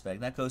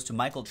prospect. That goes to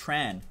Michael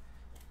Tran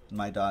in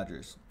my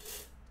Dodgers.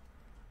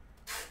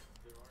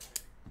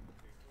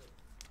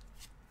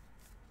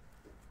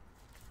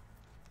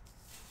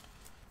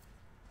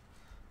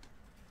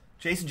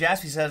 Jason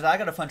Jaspy says, I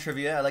got a fun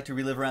trivia I'd like to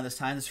relive around this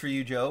time. This is for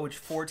you, Joe. Which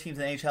 4 teams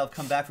in the NHL have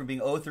come back from being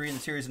 0-3 in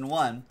the series and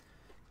won?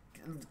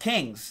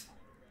 Kings.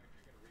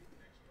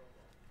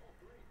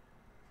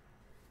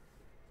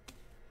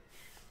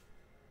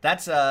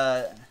 That's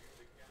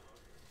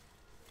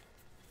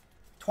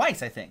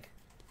twice, I think.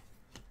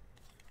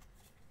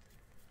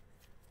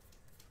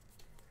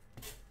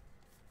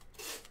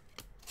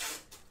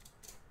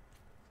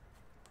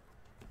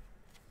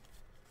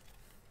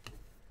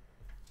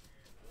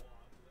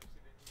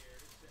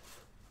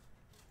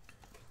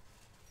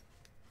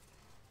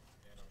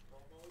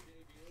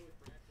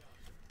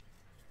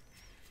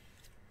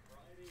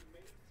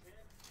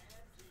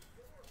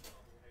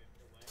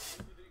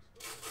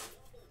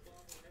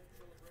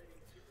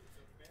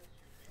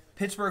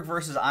 Pittsburgh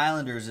versus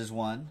Islanders is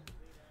one.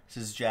 This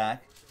is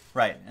Jack.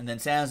 Right, and then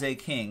San Jose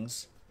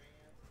Kings.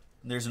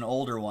 There's an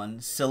older one.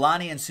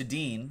 Silani and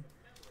Sedin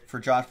for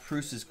Josh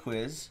Pruce's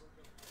quiz.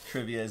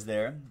 Trivia is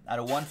there. Out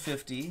of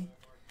 150,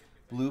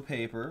 blue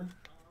paper.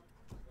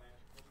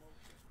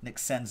 Nick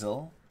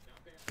Senzel,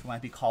 who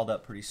might be called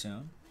up pretty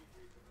soon.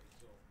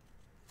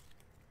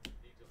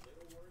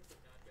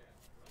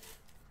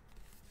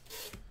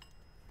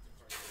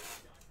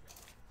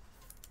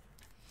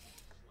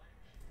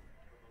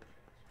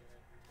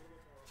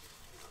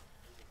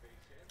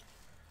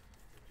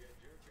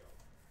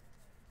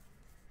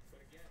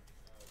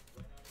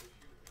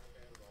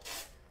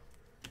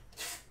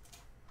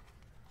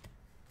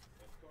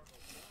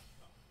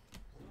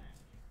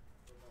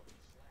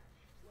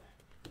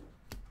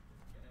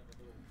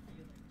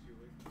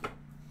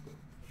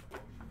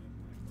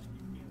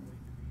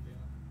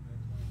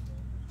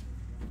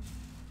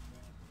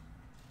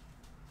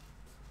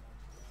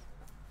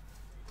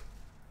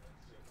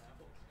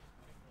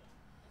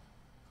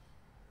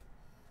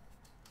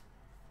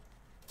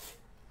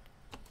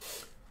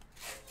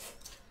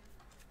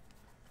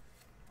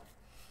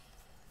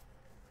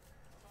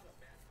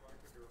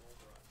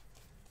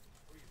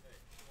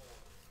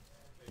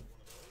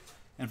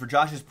 And for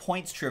Josh's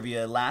points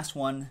trivia, last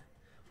one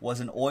was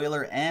an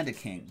Oiler and a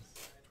King.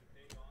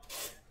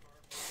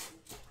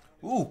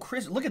 Ooh,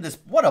 Chris, look at this.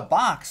 What a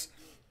box.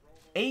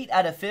 8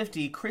 out of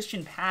 50,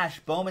 Christian Pash,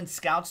 Bowman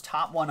Scouts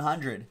Top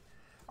 100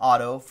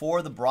 auto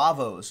for the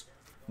Bravos.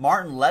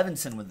 Martin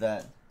Levinson with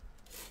that.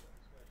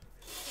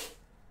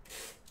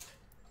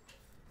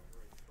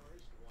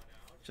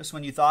 Just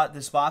when you thought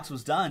this box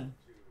was done,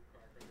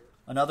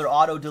 another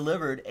auto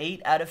delivered,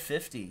 8 out of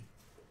 50.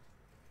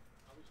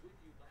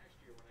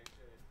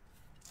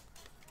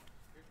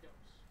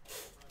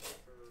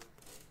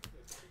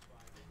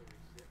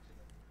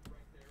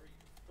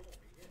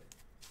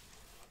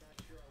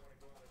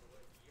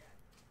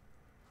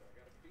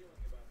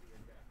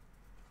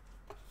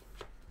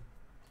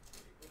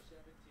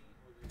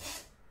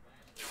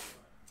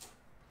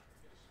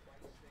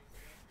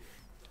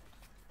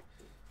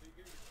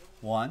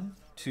 One,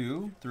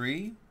 two,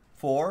 three,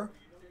 4,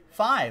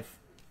 5.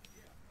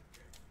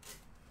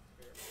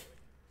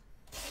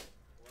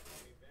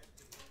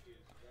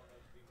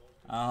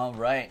 All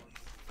right.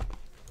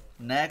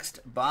 Next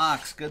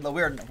box. Good luck.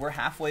 We're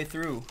halfway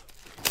through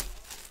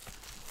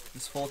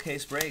this full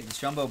case break, this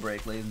jumbo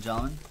break, ladies and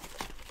gentlemen.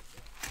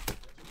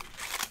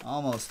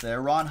 Almost there.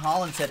 Ron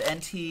Holland said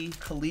NT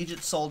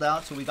Collegiate sold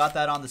out, so we got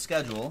that on the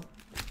schedule.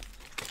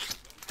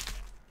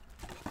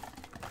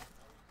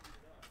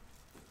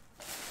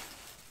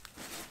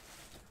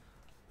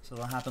 So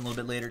that'll happen a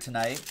little bit later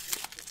tonight.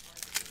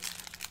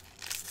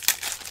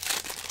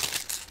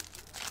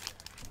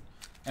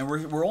 And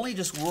we're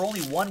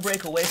only one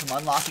break away from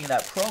unlocking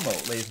that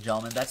promo, ladies and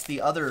gentlemen. That's the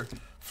other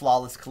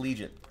Flawless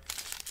Collegiate.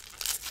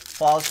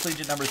 Flawless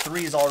Collegiate number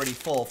 3 is already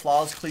full.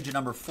 Flawless Collegiate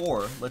number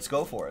 4, let's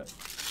go for it.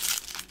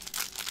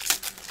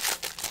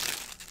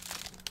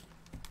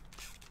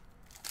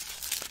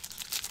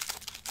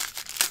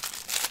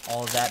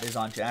 All of that is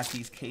on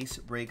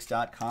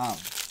jaspyscasebreaks.com.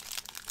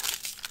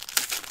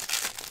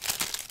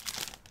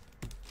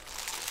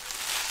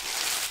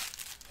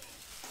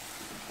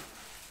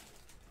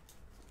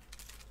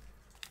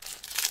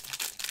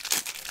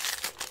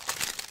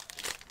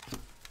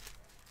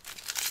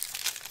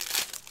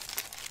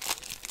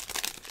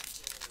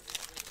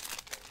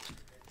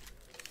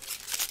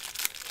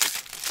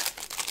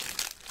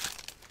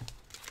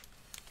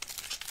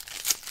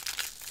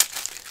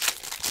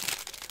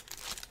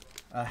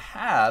 A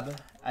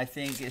hab, I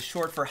think, is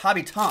short for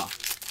habitant.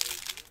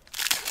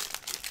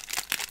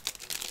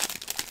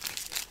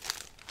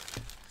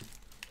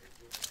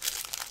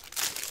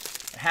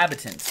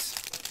 Habitants.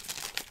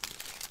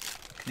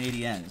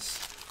 Canadians.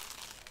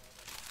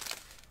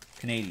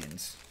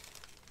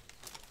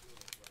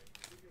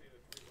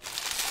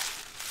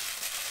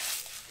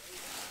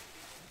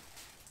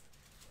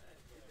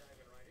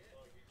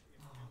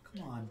 Oh,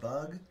 come on,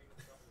 bug.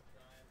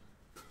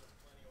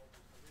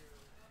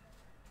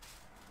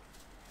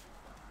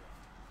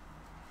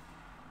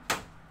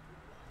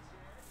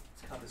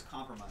 This cup is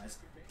compromised.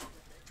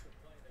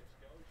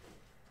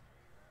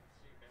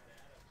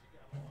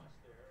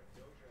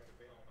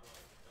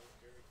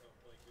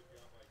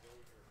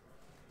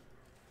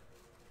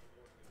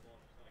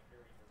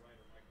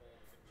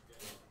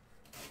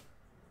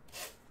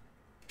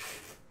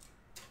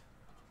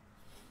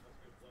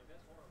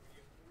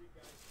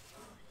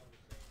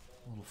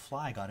 A little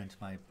fly got into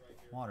my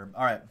water.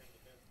 All right.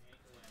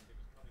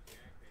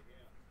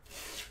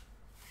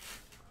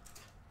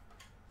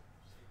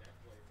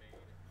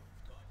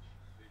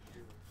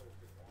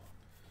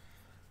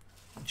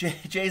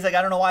 Jay's like,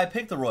 I don't know why I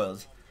picked the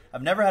Royals.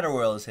 I've never had a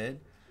Royals hit.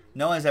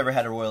 No one's ever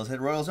had a Royals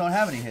hit. Royals don't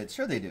have any hits.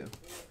 Sure they do.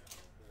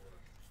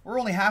 We're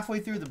only halfway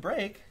through the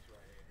break.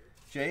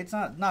 Jay, it's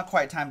not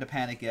quite time to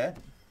panic yet.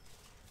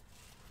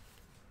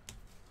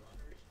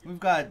 We've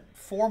got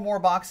 4 more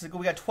boxes to go.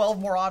 We got 12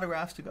 more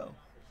autographs to go.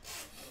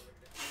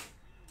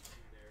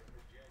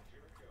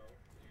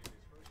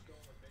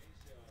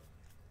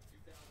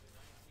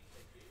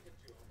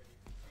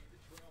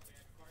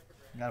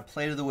 You got to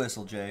play to the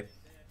whistle, Jay.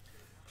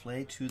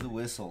 Play to the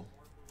whistle.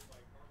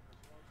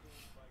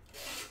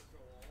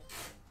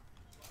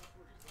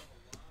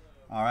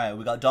 All right,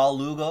 we got Dal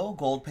Lugo,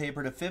 gold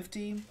paper to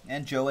 50,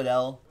 and Joe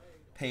Adell,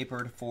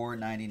 paper to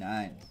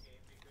 4.99.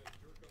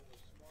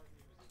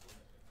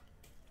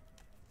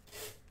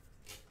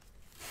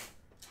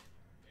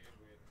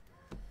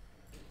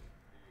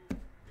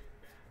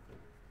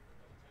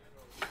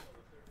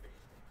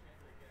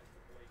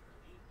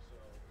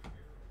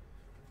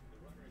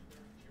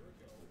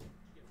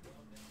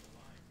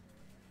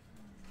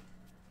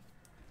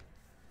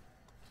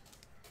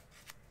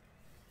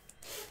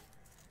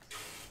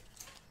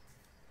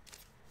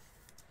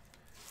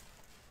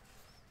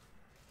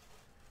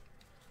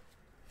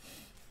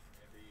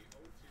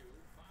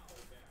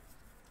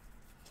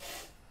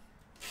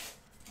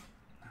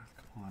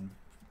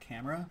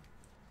 Camera.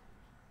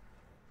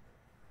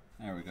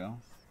 There we go.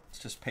 It's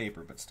just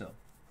paper, but still.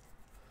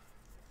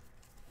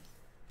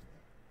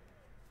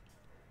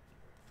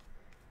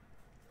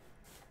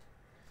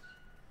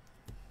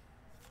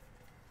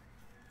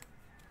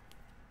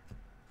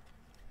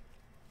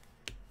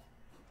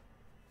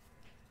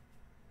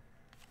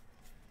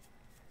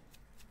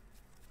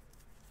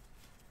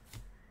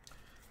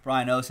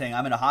 Brian O saying,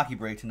 I'm in a hockey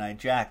break tonight.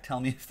 Jack,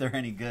 tell me if they're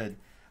any good.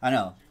 I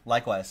know.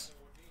 Likewise.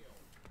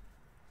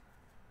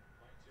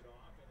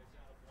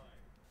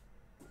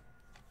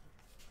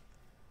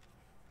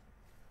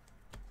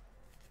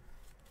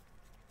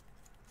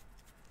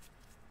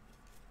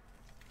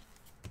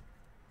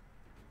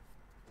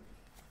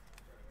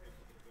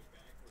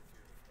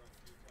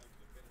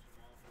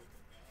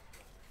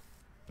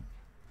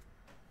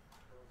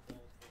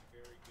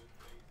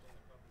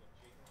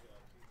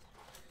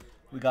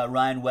 We got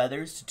Ryan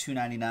Weathers to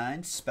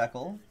 $2.99,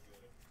 Speckle.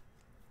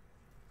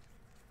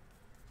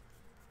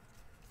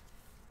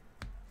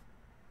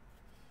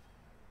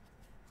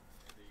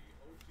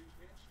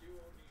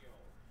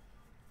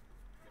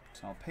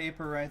 It's all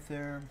paper right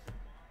there.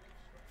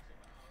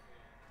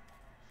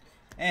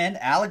 And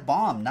Alec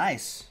Baum,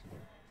 nice.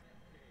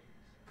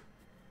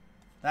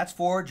 That's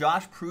for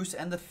Josh Proust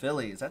and the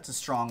Phillies. That's a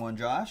strong one,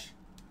 Josh.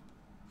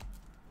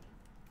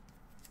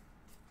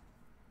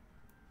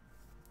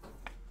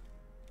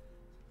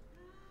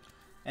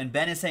 And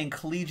Ben is saying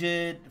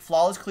collegiate,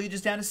 flawless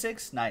collegiate's down to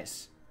 6.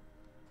 Nice.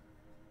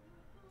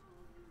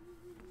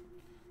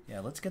 Yeah,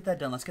 let's get that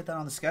done. Let's get that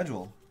on the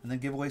schedule and then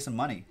give away some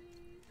money.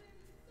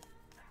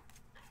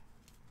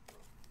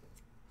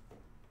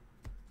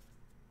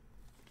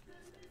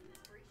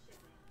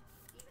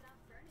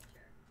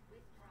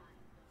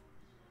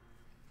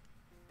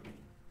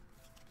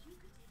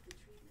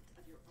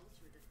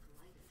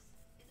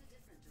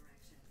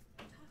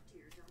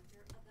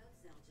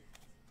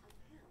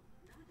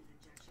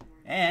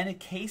 And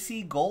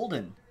Casey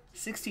Golden,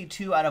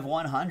 62 out of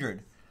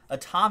 100.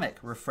 Atomic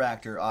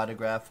refractor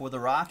autograph for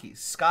the Rockies.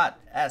 Scott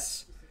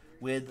S.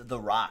 with the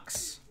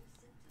Rocks.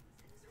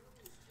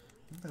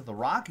 The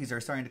Rockies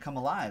are starting to come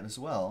alive as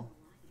well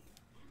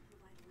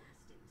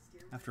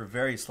after a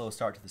very slow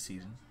start to the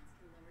season.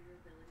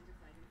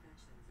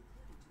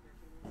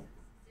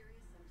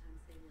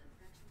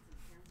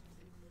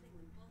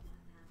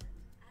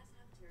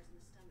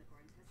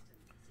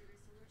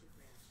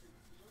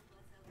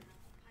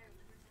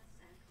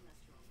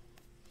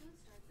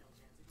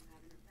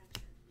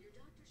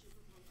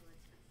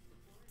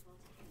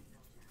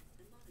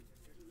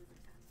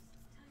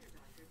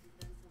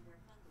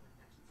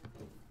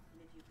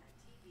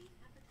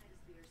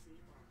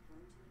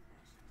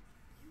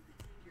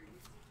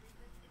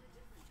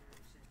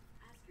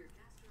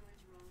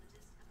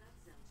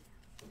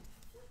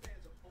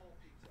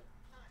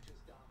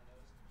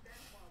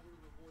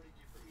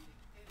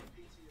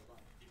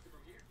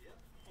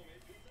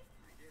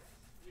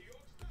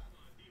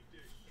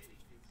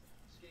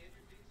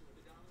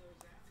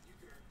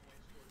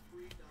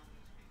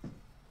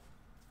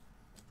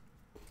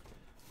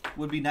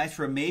 Would be nice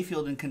for a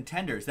Mayfield and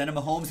contenders. Then a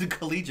Mahomes and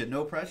collegiate.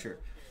 No pressure.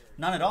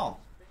 None at all.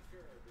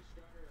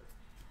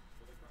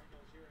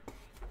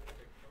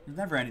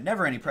 There's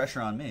never any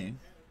pressure on me.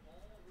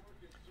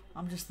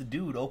 I'm just the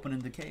dude opening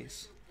the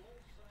case.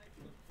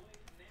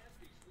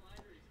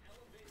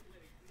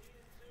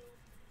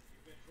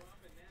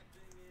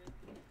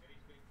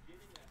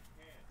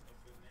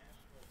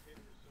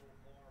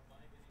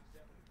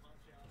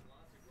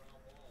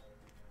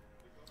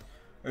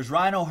 There's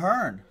Ryan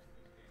O'Hearn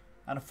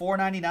out of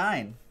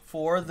 499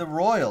 for the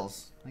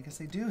Royals. I guess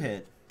they do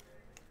hit.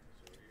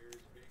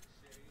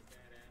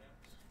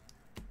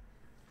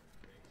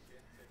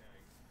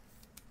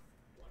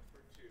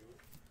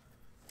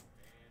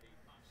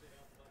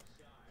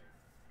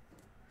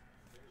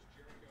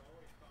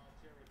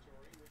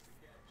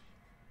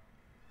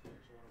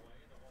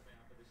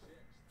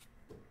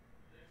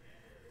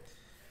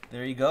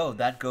 There you go.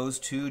 That goes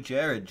to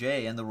Jared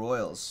J and the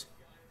Royals.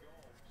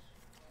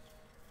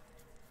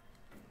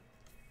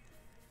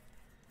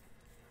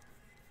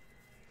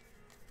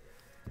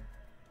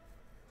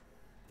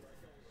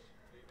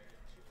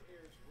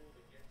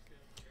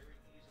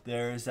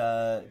 There's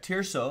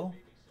Tirso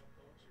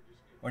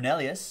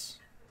Ornelius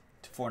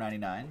to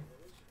 499.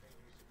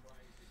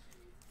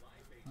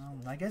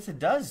 I guess it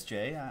does,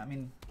 Jay. I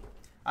mean,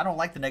 I don't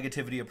like the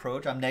negativity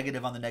approach. I'm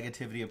negative on the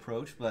negativity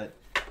approach, but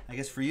I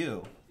guess for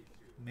you,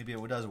 maybe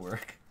it does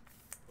work.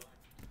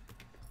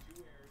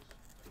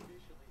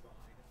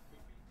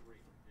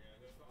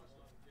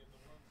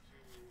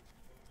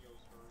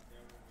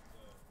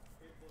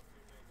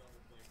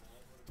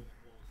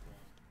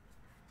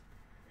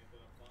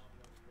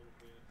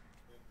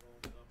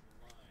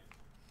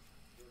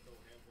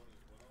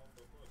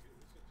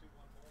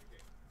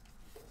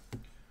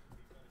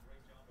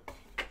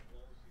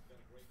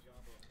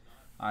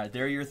 All right,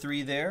 there are your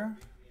three there.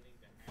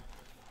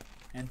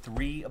 And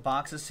 3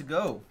 boxes to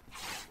go.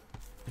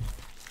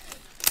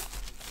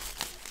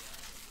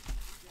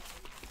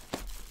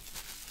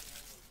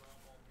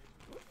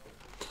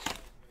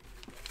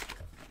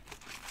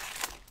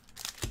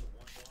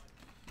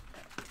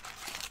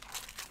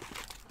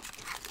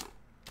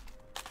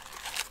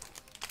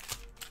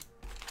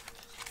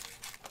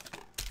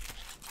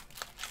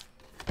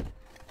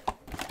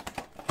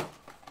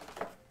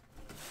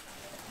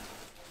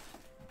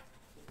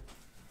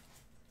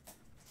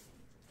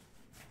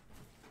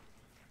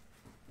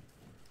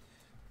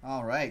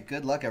 All right,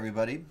 good luck,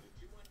 everybody.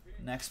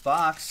 Next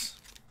box.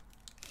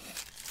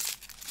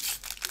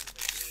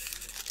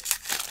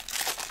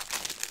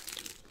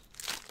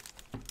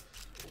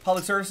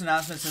 Public service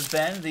announcements has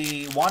been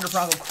the Wander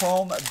Franco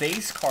Chrome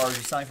base cards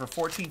are selling for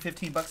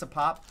 $14-15 a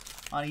pop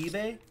on eBay.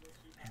 Man,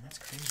 that's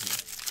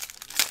crazy.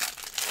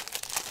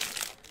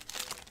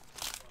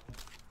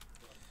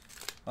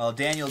 Well,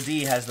 Daniel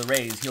D has the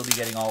Rays. He'll be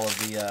getting all of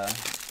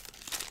the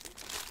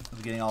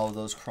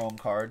those Chrome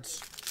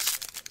cards.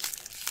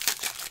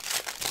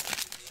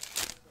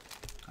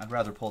 I'd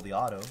rather pull the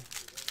auto.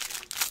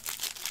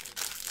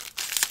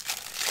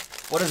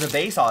 What does a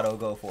base auto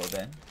go for,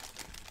 Ben?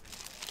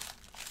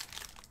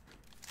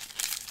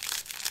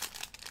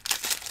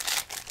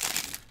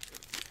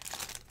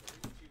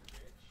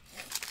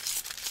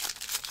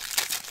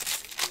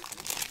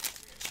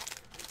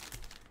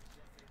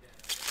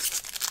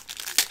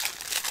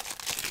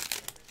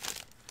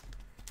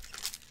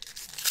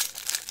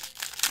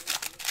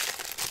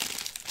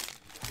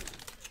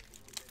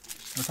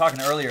 We were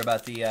talking earlier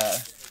about the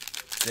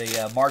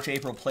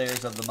March-April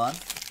players of the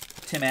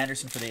month. Tim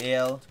Anderson for the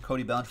AL,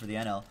 Cody Bellinger for the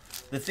NL.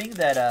 The thing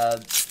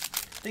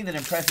that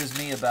impresses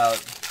me about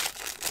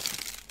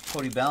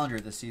Cody Bellinger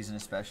this season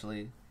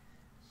especially,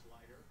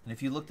 and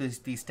if you look these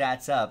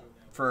stats up,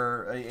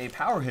 for a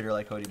power hitter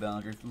like Cody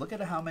Bellinger, look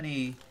at how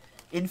many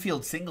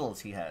infield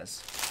singles he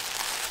has.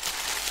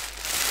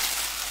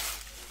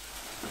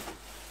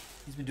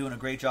 He's been doing a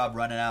great job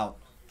running out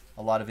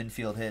a lot of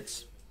infield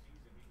hits.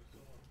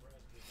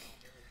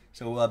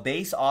 So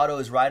base auto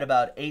is right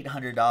about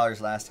 $800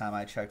 last time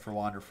I checked for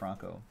Wander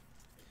Franco.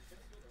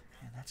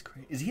 Man, that's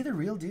crazy. Is he the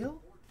real deal?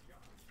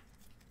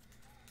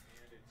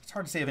 It's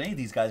hard to say if any of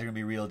these guys are going to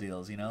be real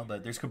deals, you know.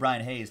 But there's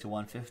Cabrian Hayes to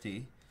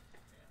 150.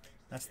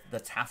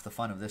 That's half the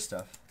fun of this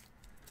stuff,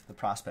 the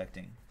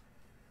prospecting.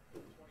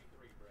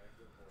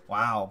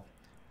 Wow.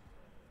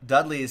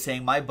 Dudley is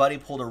saying, my buddy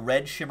pulled a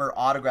red shimmer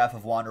autograph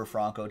of Wander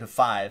Franco to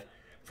 5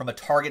 from a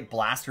Target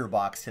blaster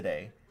box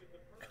today.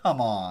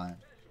 Come on.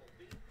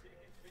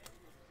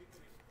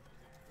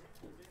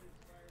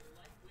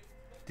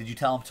 Did you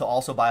tell him to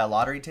also buy a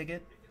lottery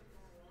ticket?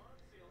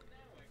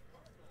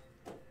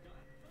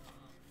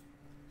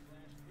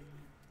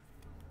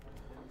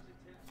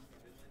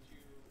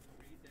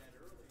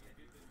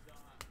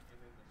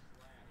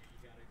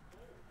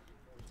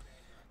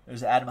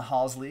 There's Adam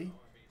Halsey.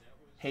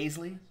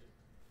 Halsey.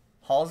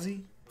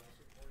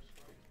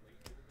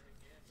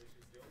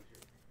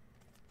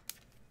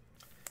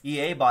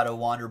 EA bought a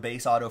Wander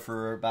base auto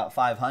for about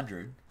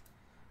 500.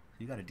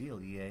 You got a deal,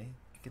 EA.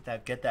 Get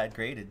that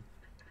graded.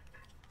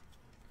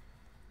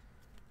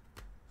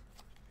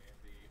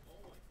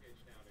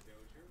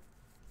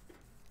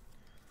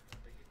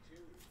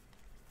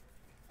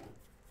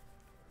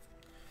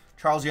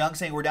 Charles Young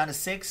saying we're down to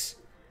 6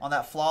 on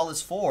that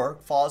flawless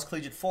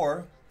collegiate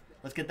 4.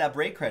 Let's get that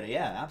break credit.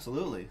 Yeah,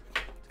 absolutely.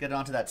 Let's get it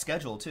onto that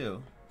schedule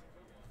too.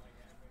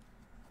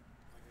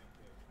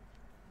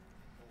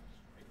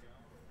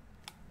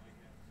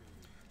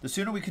 The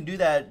sooner we can do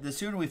that, the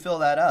sooner we fill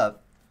that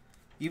up,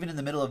 even in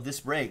the middle of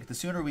this break, the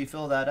sooner we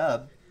fill that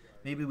up,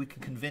 maybe we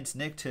can convince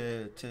Nick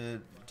to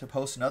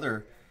post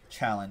another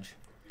challenge.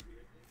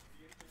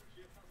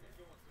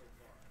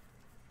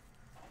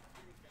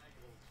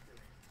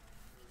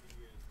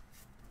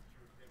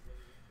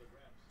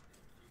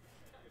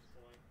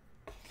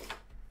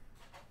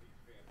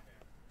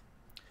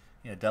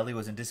 Yeah, Dudley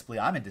was in disbelief.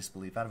 I'm in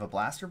disbelief. Out of a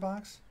blaster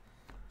box?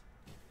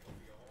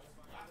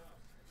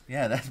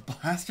 Yeah, that's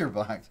blaster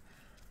box.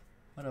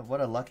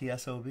 What a lucky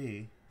SOB. You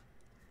know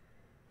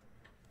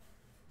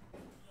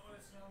what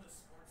I saw on the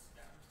sports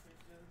scatters page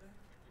the other day?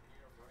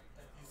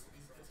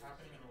 It's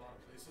happening in a lot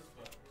of places,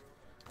 but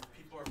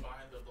people are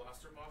buying the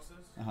blaster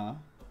boxes, the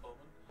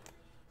Bowman.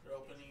 They're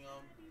opening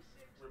them,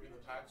 ripping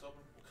the packs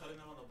open,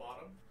 cutting them on the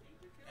bottom,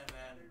 and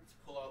then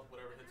pull out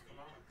whatever hits come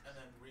out, and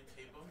then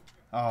retape them,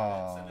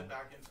 and send it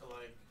back into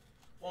like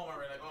Walmart,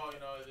 right? Like, oh, you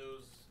know, it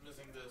was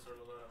missing this or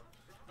whatever.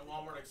 And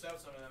Walmart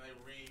accepts them, and then they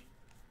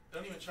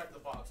don't even check the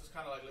box. It's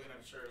kind of like looking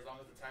at a shirt. As long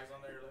as the tag's on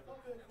there, you're like,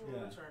 okay, cool,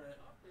 yeah. Return it.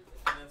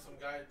 And then some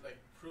guy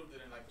like proved it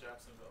in like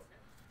Jacksonville.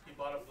 He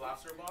bought a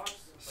blaster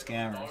box, like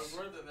 $100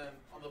 worth, and then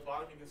on the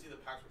bottom you can see the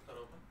packs were cut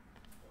open.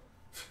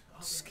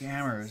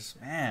 Scammers,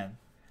 man,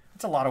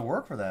 that's a lot of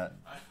work for that.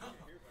 I know.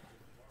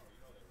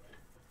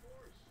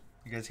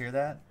 You guys hear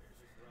that?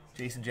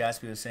 Jason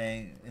Jaspy was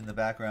saying in the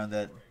background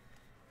that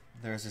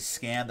there's a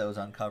scam that was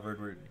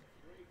uncovered where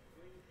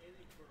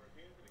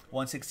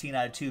 116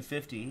 out of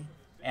 250.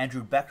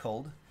 Andrew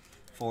Beckhold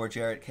for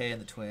Jarrett K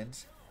and the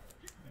Twins.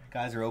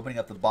 Guys are opening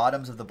up the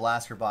bottoms of the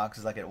blaster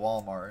boxes like at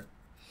Walmart,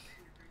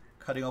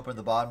 cutting open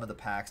the bottom of the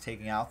packs,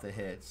 taking out the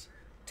hits,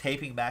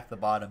 taping back the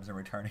bottoms and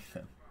returning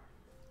them.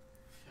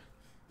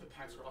 The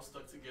packs are all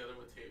stuck together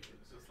with tape.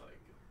 It's just like,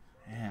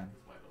 man.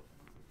 It's wide open.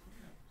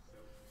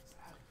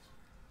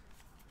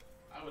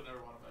 I would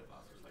never want to buy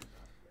blasters like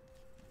that.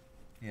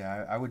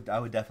 Yeah, I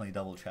would definitely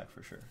double check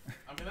for sure.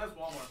 I mean, that's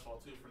Walmart's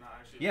fault too for not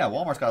actually. Yeah,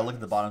 Walmart's got to look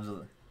at the bottoms of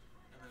the.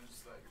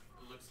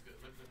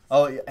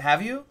 Oh,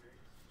 have you?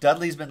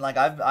 Dudley's been like,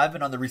 I've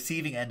been on the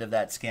receiving end of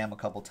that scam a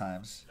couple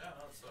times. Yeah, no,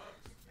 it sucks.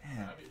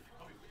 Man.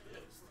 I'll be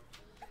pissed.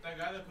 That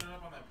guy that put it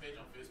up on that page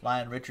on Facebook.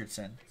 Lion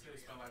Richardson. He said he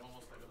spent like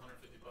almost like $150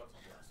 on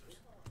blasters.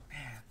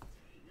 Man.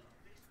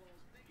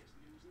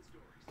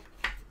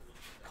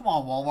 Come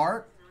on,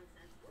 Walmart.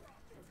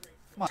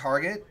 Come on,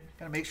 Target.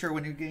 Gotta make sure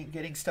when you're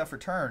getting stuff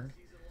returned,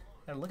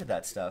 gotta look at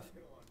that stuff.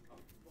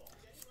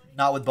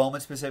 Not with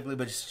Bowman specifically,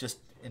 but just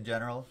in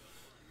general.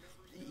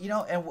 You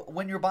know, and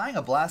when you're buying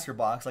a blaster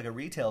box, like a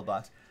retail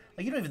box,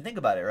 like you don't even think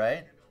about it,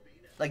 right?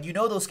 Like, you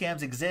know those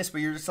scams exist,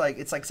 but you're just like,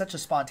 it's like such a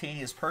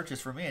spontaneous purchase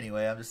for me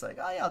anyway. I'm just like,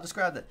 oh yeah, I'll just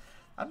grab that.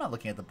 I'm not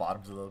looking at the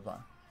bottoms of those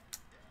boxes.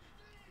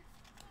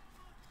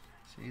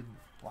 See,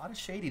 a lot of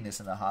shadiness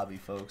in the hobby,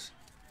 folks.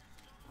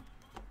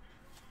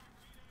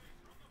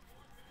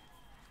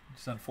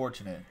 It's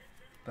unfortunate,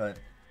 but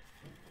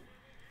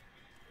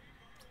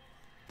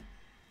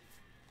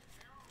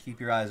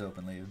keep your eyes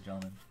open, ladies and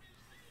gentlemen.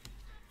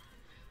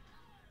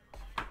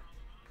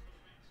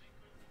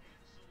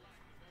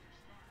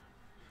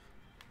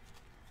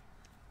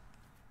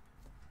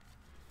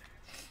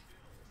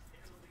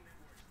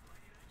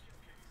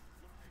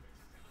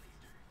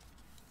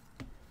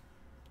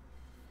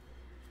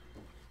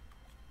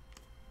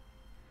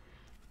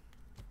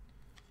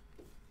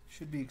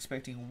 Should be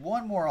expecting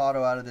one more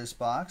auto out of this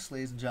box,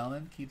 ladies and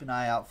gentlemen. Keep an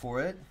eye out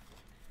for it.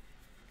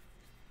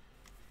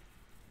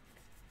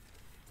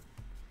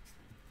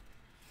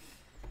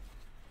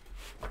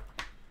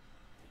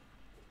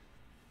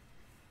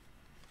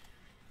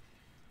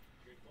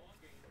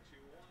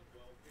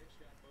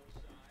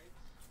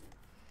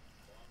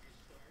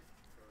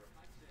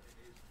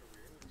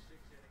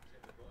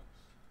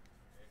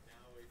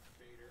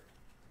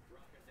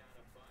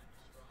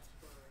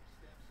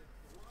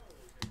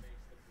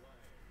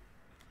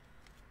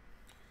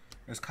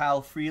 There's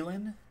Kyle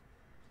Freeland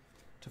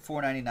to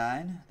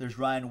 $4.99. There's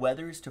Ryan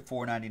Weathers to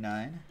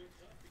 $4.99.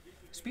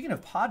 Speaking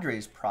of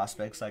Padres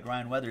prospects like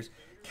Ryan Weathers,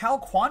 Cal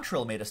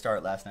Quantrill made a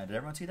start last night. Did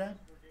everyone see that?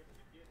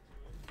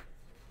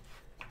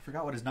 I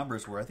forgot what his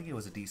numbers were. I think it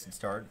was a decent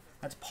start.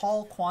 That's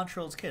Paul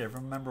Quantrill's kid.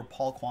 Everyone remember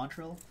Paul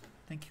Quantrill?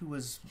 I think he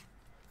was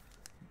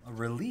a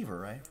reliever,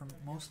 right, for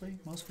most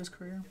of his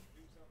career.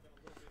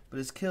 But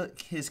his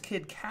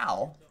kid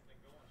Cal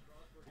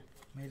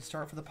made a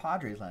start for the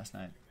Padres last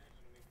night.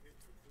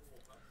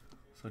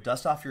 So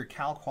dust off your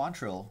Cal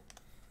Quantrill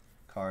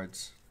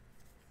cards.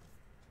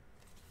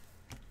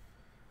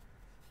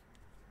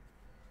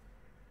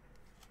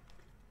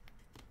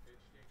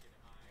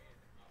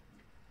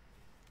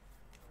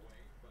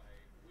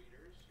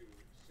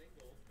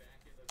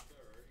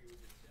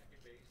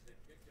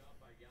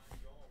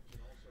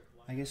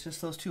 I guess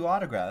just those 2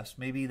 autographs.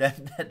 Maybe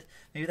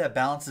maybe that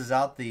balances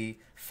out the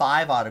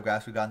 5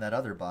 autographs we got in that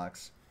other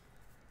box.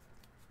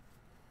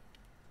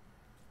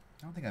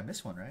 I don't think I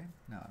missed one, right?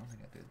 No, I don't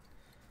think I did.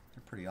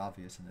 They're pretty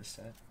obvious in this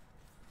set.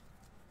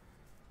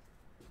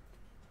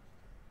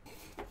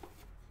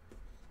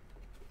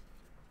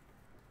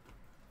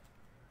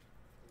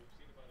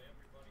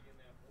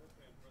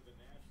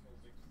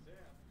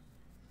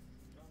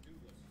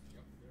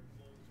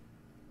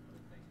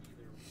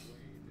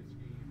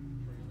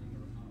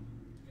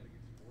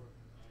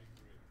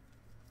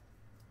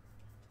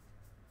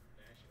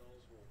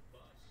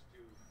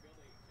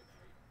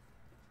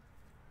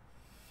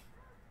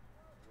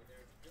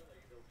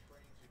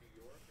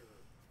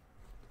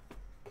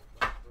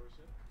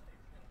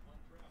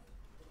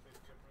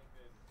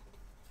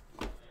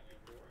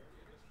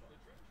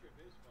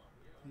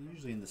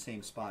 Usually in the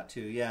same spot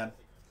too. Yeah,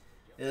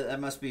 that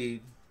must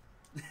be.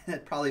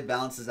 It probably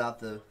balances out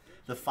the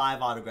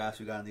 5 autographs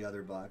we got in the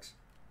other box.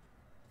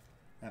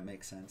 That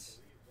makes sense.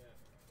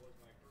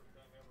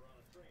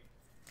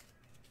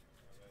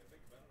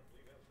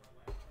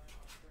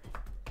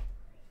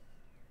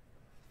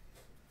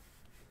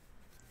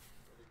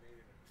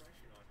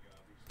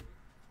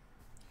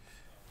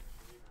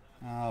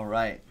 All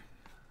right.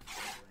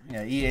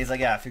 Yeah, EA's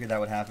like, yeah, I figured that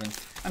would happen.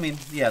 I mean,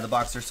 yeah, the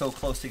boxes are so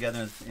close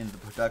together in the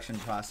production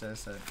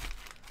process that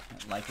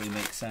likely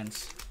makes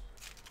sense.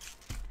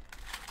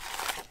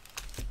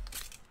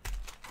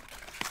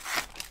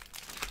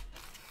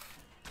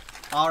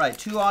 All right,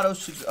 2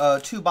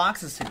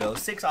 boxes to go,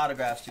 6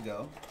 autographs to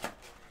go.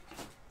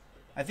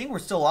 I think we're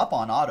still up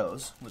on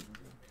autos.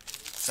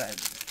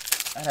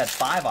 That had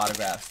 5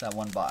 autographs, that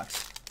one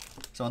box.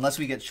 So unless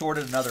we get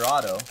shorted another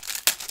auto,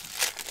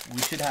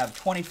 we should have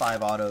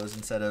 25 autos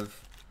instead of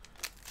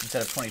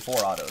 24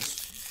 autos.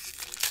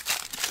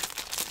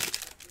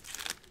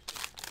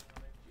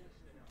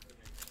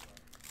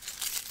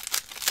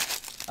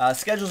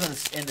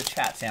 Schedule's in the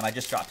chat, Sam. I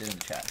just dropped it in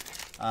the chat.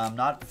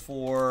 Not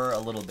for a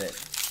little bit.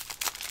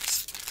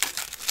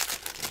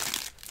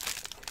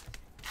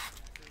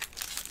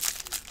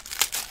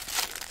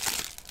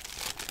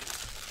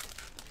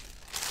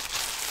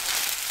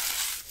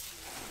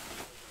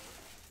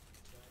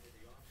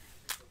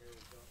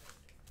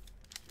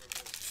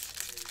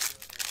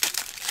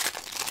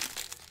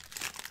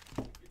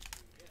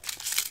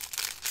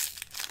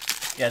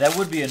 Yeah, that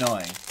would be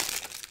annoying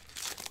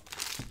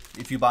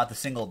if you bought the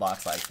single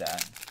box like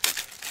that.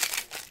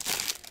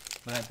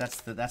 But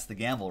that's the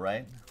gamble,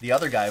 right? The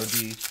other guy who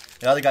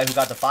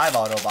got the 5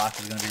 auto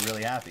box is going to be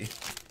really happy.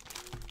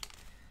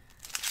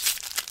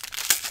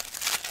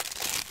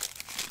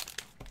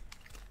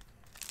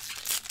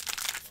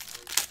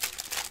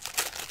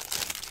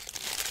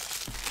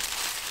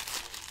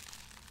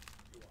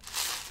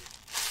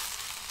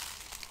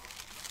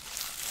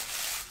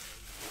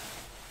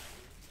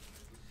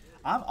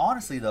 I'm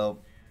honestly though,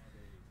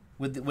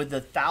 with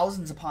the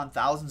thousands upon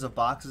thousands of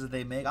boxes that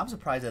they make, I'm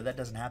surprised that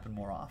doesn't happen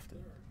more often.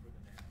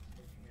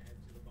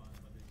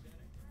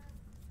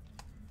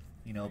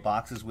 You know,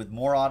 boxes with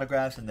more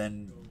autographs and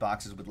then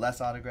boxes with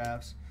less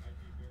autographs.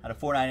 Out of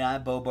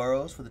 $4.99, Bo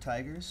Burrows for the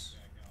Tigers.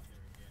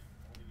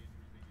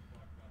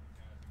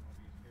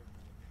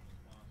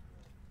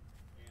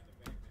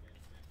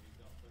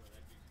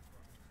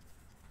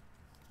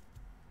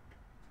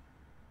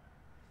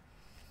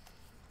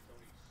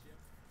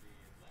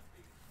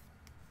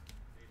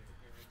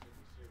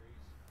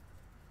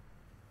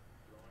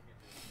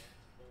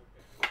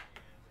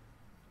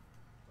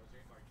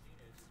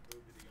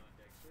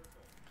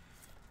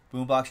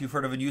 Boombox, you've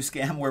heard of a new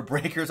scam where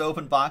breakers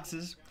open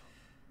boxes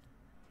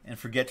and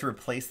forget to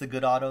replace the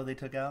good auto they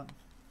took out?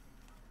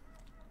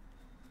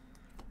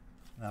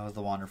 That was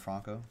the Wander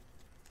Franco.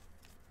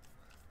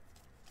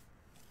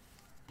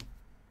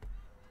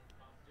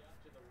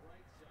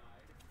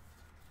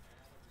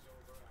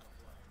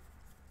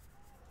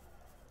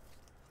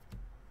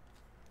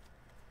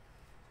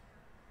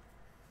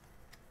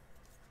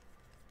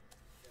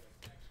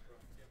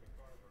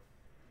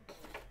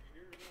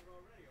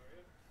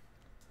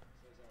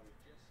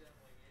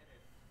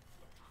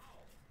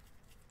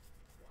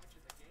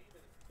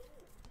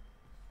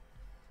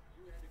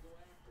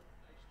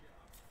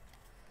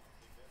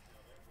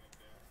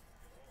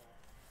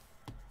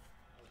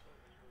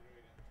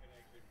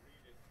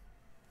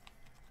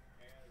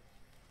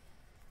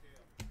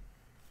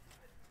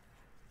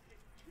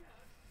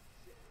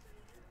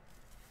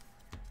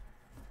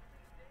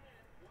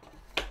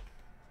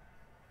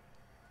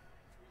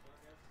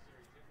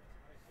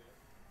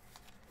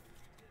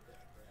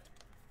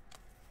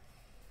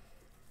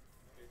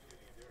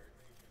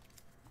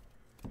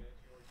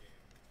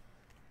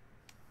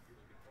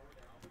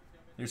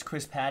 There's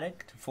Chris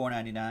Paddock to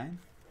 $4.99.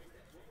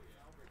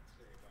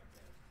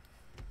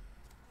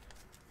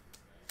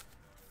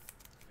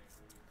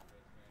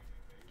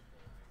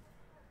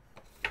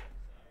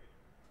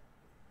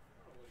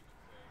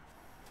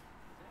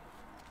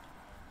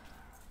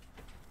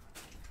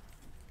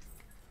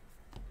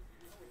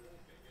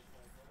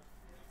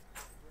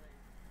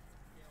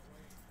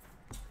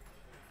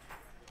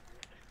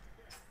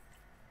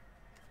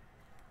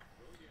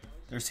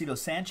 Ercito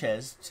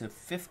Sanchez to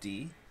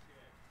 50.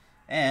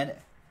 And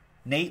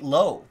Nate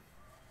Lowe.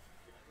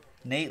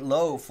 Nate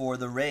Lowe for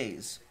the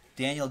Rays.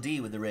 Daniel D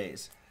with the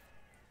Rays.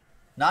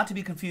 Not to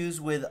be confused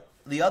with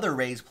the other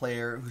Rays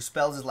player who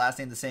spells his last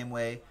name the same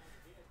way,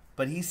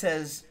 but he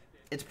says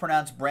it's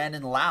pronounced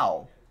Brandon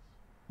Lau.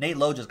 Nate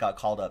Lowe just got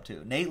called up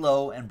too. Nate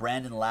Lowe and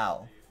Brandon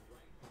Lau.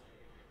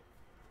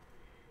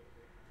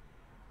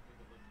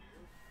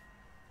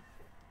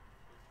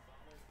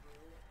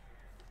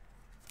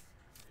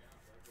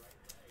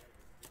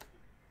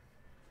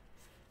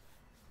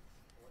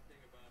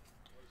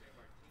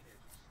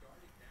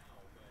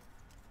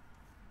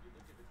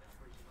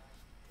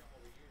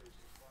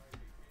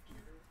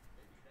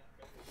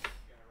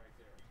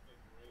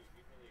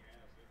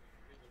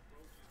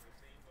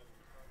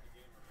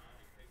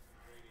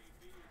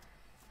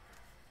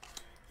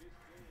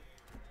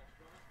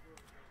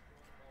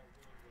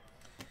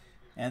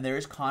 And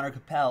there's Connor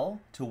Capel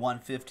to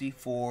 150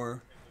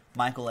 for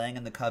Michael Eng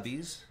and the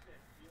Cubbies.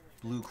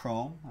 Blue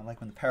chrome. I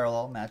like when the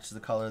parallel matches the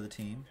color of the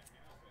team.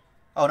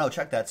 Oh, no,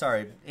 check that.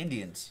 Sorry.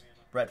 Indians.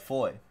 Brett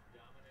Foy.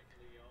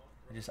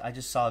 I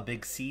just saw a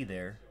big C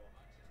there.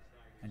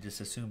 I just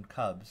assumed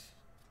Cubs.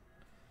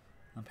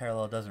 The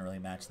parallel doesn't really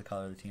match the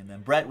color of the team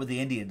then. Brett with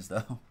the Indians,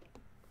 though.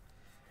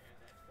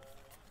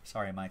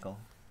 Sorry, Michael.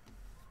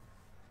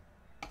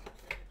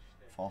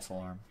 False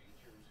alarm.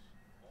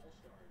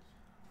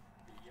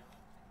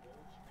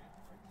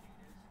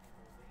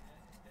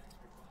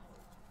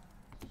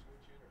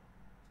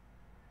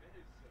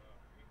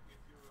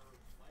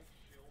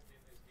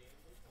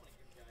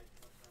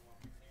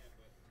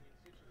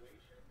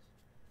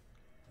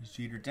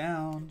 Jeter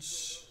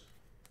Downs.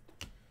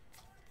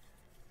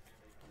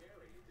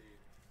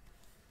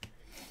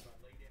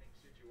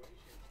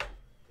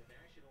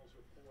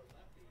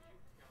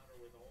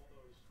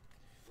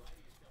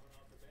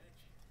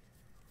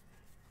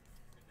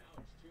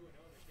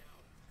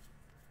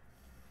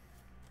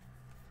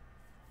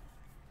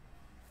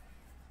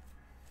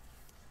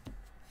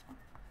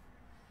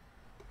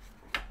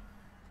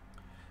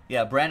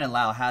 Yeah, Brandon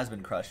Lau has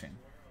been crushing.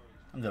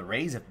 And the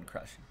Rays have been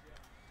crushing.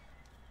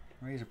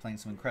 Rays are playing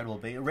some incredible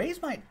bait.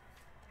 Rays might...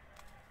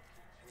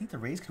 I think the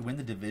Rays could win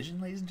the division,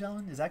 ladies and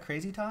gentlemen. Is that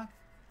crazy talk?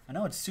 I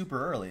know it's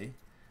super early.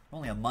 We're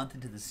only a month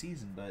into the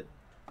season, but...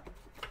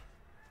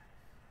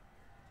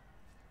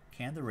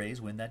 Can the Rays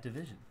win that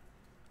division?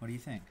 What do you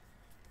think?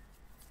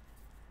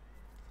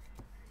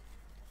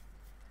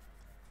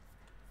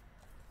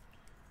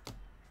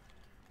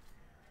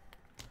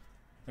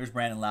 There's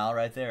Brandon Lau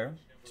right there.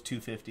 It's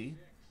 250.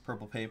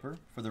 Purple paper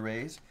for the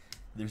Rays.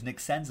 There's Nick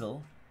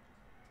Senzel.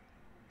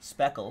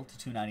 Speckle to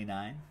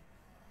 299.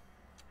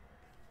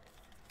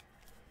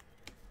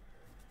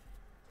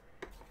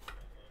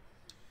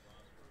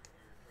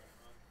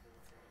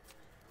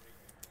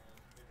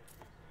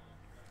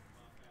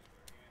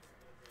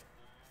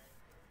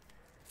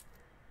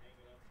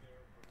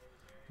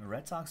 The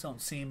Red Sox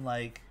don't seem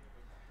like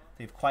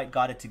they've quite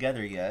got it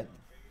together yet.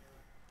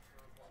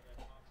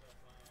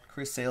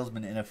 Chris Sale's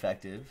been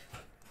ineffective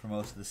for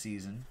most of the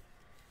season.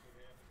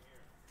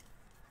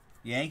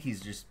 Yankees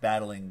just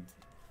battling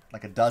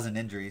like a dozen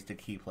injuries to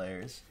key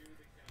players.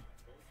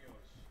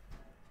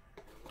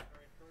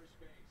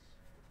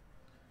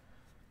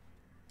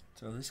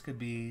 So this could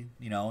be,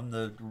 you know,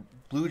 the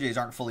Blue Jays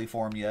aren't fully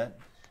formed yet.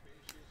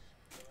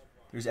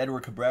 There's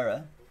Edward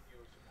Cabrera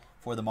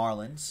for the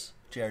Marlins.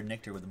 Jared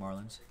Nichter with the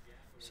Marlins.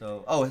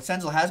 So, oh,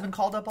 Senzel has been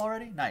called up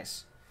already?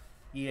 Nice.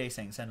 EA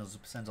saying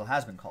Senzel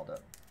has been called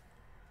up.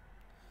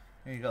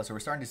 There you go. So we're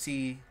starting to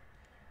see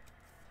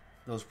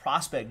those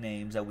prospect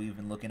names that we've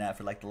been looking at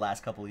for like the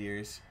last couple of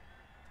years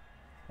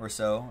or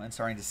so, and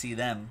starting to see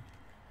them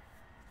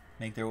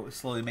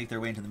slowly make their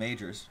way into the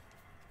majors.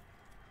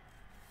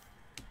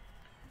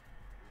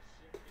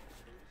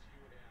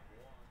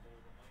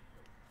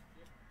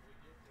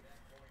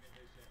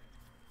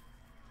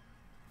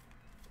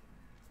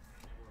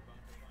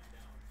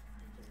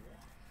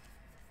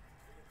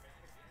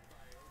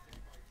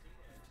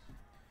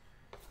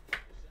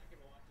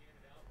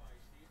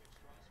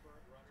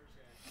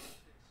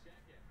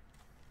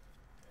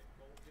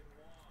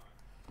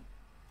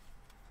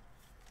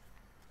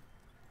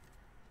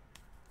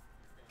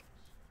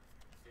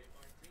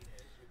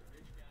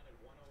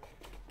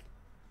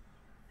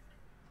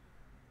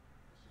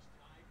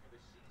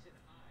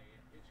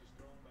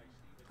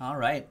 All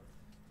right.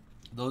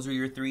 Those are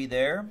your three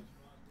there.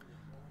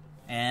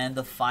 And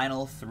the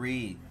final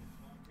three.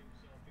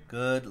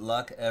 Good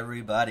luck,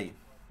 everybody.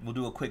 We'll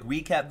do a quick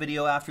recap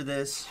video after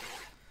this.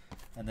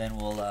 And then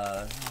we'll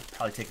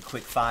probably take a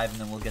quick 5, and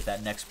then we'll get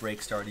that next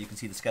break started. You can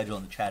see the schedule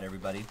in the chat,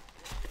 everybody.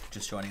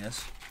 Just joining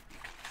us.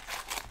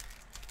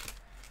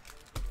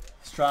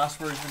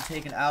 Strasburg's been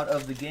taken out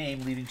of the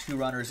game, leaving 2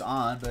 runners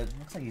on, but it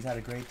looks like he's had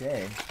a great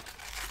day.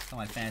 On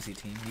my fantasy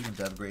team, need him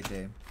to have a great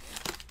day.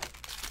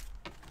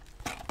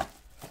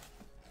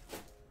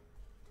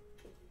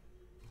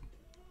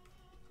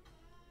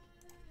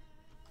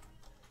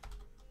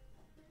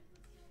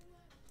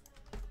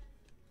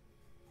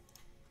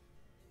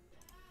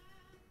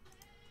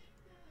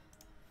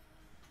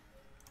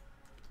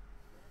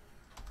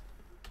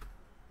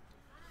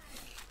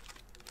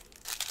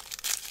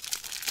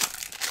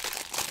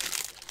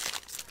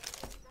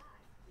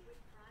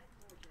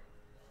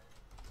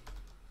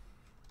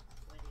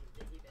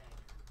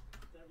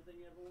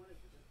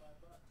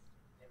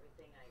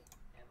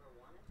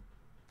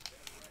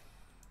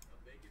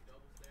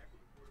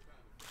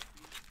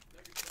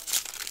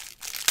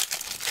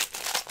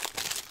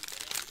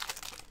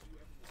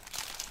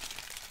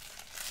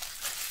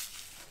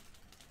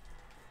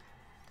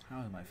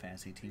 my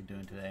fantasy team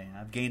doing today?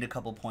 I've gained a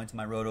couple points in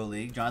my Roto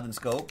League. Jonathan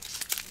Scope,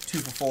 2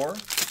 for 4.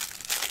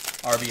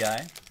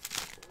 RBI.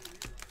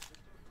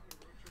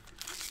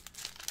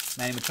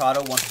 Manny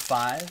Machado, 1 for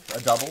 5. A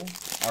double.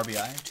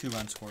 RBI. 2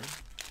 runs scored.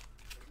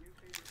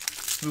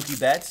 Mookie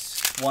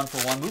Betts, 1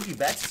 for 1. Mookie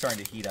Betts is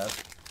starting to heat up.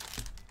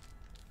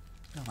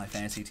 Got my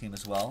fantasy team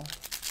as well.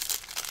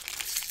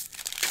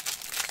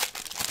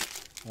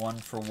 1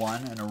 for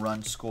 1 and a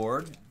run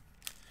scored.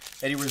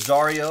 Eddie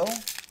Rosario, 0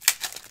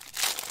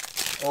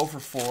 for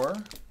 4.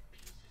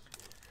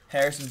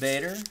 Harrison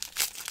Bader,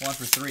 1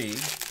 for 3.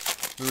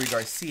 Louis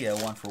Garcia,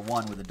 1 for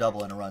 1 with a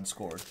double and a run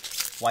scored.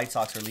 White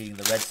Sox are leading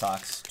the Red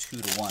Sox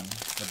 2-1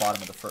 at the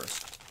bottom of the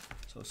first.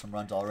 So some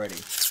runs already.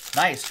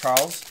 Nice,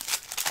 Charles.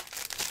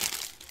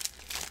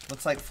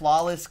 Looks like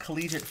Flawless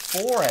Collegiate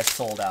 4 has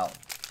sold out.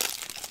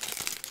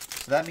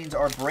 So that means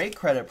our break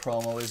credit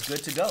promo is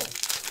good to go.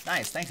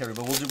 Nice, thanks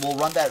everybody. We'll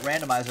run that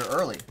randomizer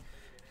early.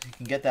 You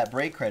can get that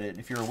break credit.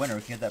 If you're a winner,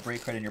 you can get that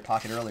break credit in your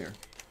pocket earlier.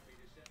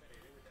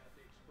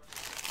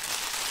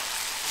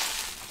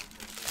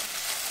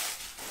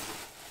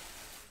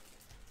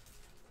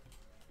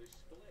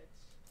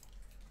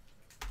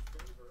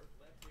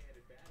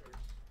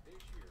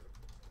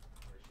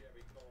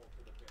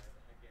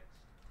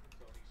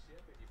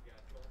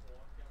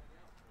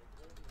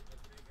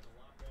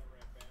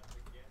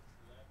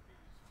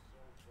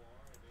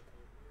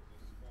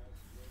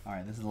 All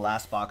right, this is the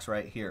last box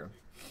right here.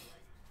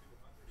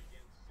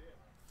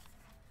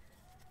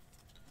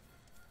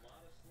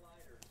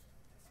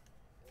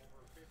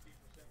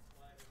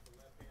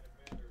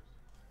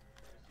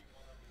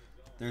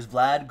 There's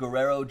Vlad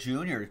Guerrero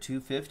Jr.,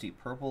 250,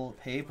 purple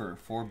paper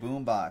for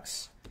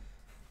Boombox.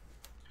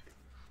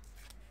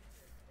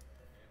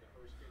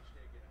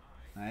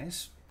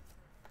 Nice.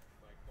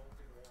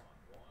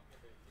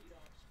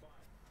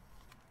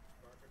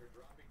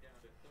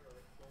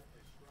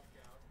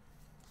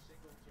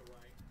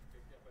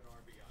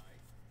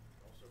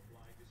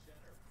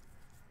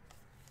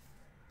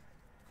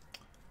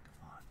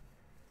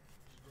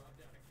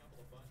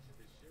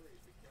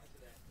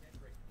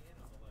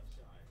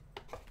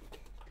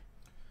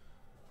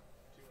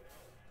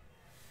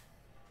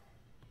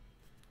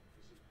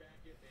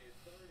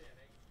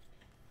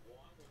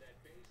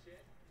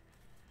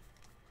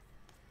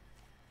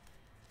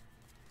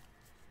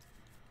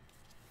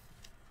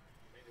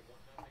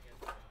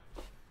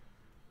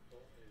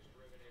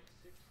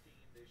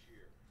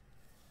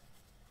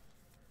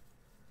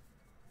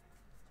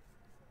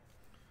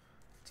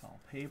 It's all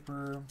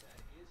paper.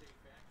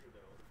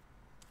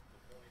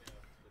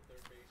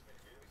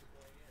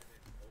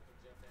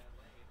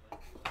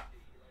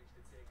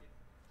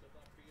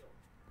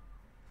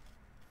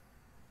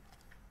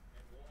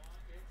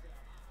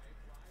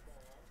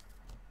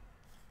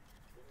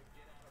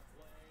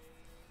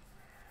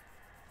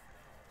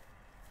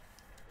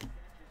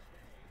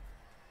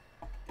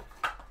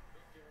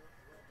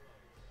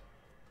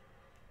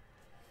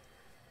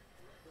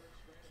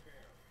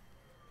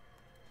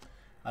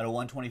 Out of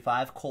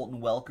 125,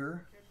 Colton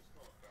Welker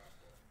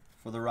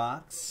for the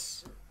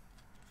Rocks.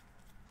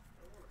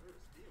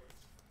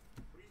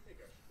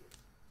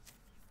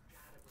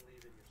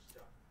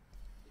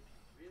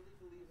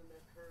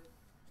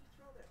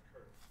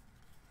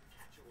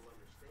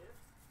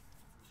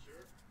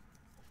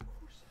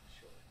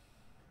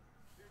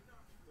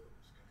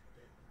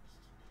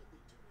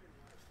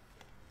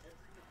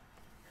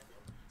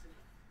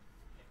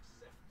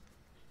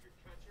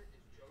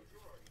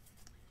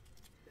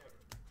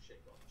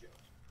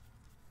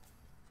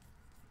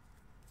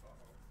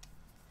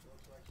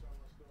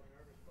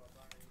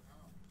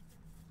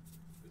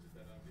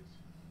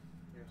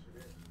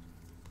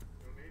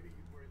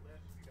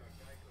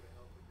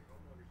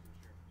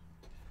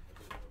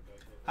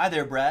 Hi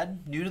there,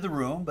 Brad. New to the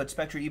room, but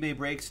Spectre eBay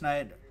breaks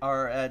tonight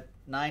are at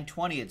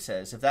 9:20. It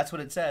says, if that's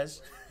what it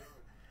says.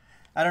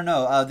 I don't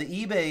know. The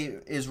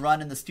eBay is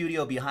run in the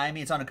studio behind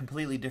me. It's on a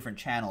completely different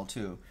channel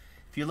too.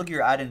 If you look at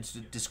your item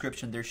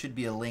description, there should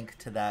be a link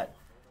to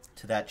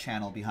that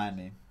channel behind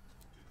me.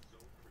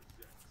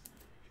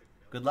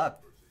 Good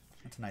luck.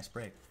 That's a nice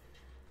break.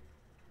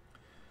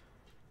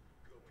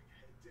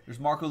 There's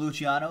Marco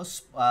Luciano,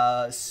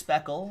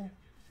 Speckle.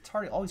 It's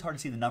always hard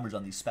to see the numbers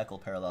on these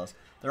Speckle parallels.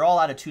 They're all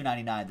out of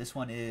 299. This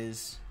one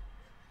is,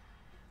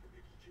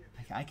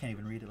 I can't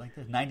even read it like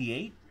this.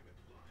 98?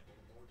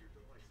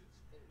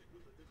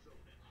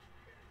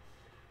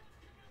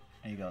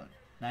 There you go.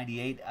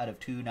 98 out of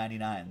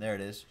 299. There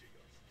it is.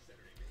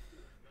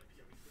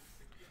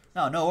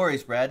 No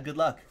worries, Brad. Good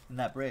luck in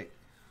that break.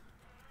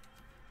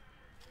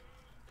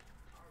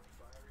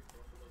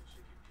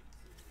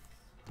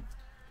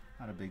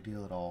 Not a big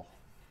deal at all.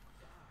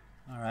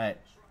 All right.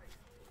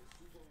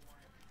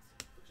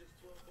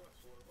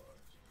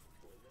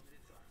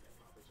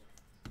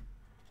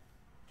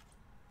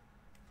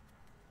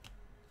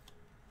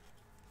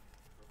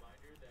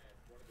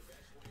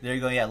 There you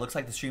go. Yeah, it looks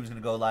like the stream's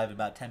going to go live in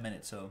about 10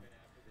 minutes, so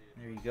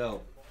there you go.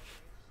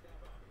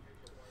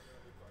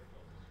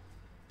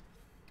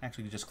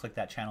 Actually, you just click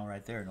that channel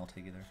right there and it'll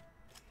take you there.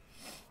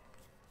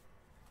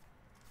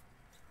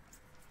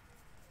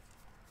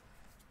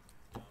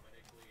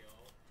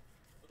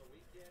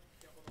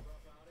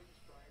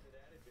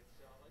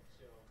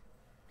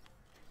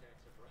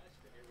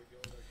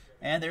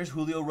 And there's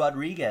Julio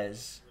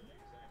Rodriguez.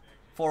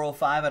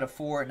 405 out of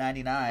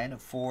 499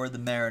 for the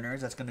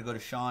Mariners. That's going to go to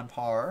Sean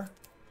Parr.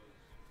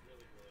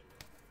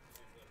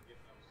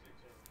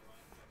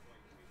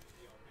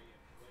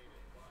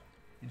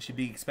 And should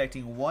be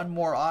expecting one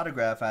more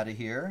autograph out of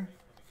here.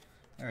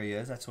 There he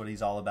is. That's what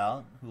he's all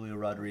about. Julio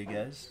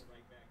Rodriguez.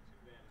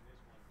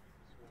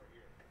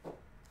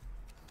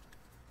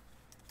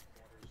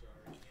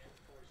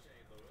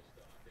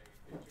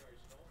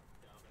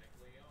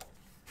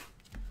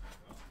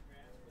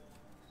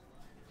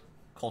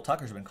 Cole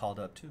Tucker's been called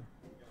up too.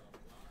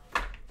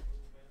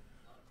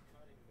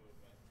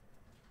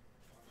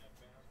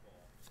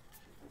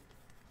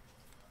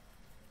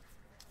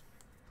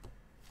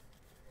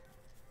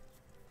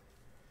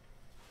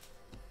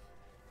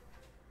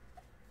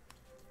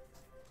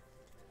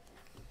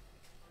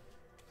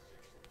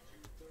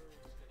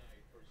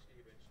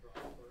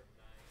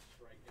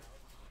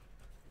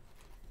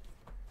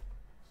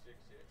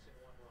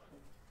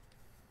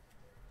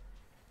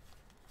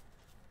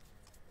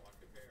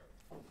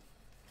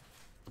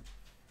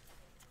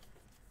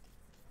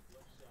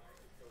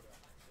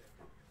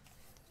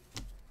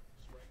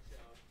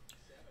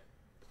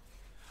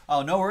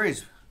 Oh, no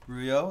worries,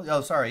 Ruyo.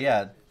 Oh, sorry,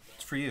 yeah,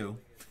 it's for you.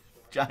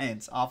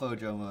 Giants, off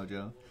Ojo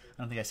Mojo. I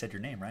don't think I said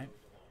your name right,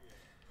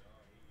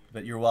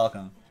 but you're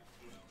welcome.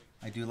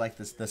 I do like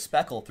this. The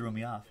speckle threw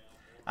me off.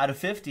 Out of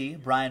 50,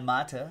 Brian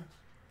Mata,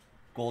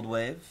 Gold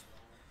Wave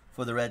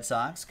for the Red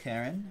Sox.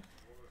 Karen.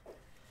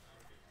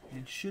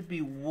 It should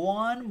be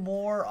one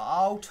more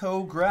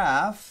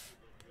autograph.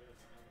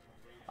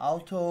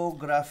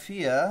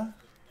 Autografia.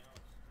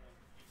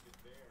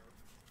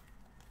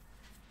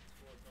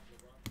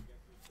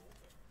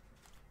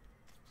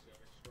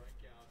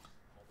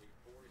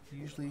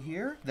 Usually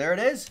here. There it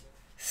is.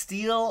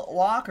 Steele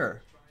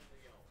Walker.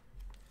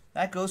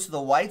 That goes to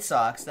the White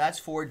Sox. That's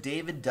for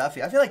David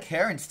Duffy. I feel like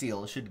Karen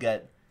Steele should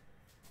get...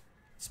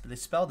 They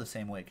spelled the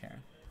same way,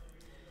 Karen.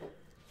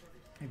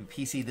 Maybe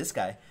PC this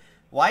guy.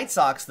 White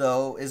Sox,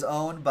 though, is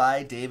owned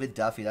by David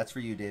Duffy. That's for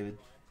you, David.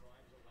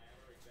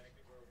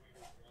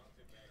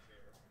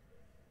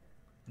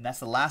 And that's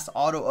the last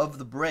auto of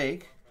the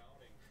break.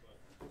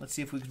 Let's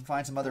see if we can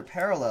find some other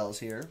parallels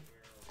here.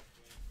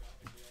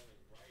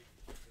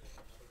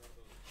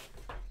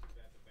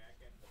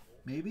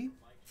 Maybe?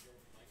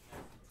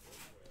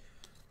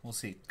 We'll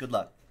see. Good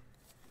luck.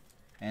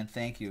 And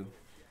thank you.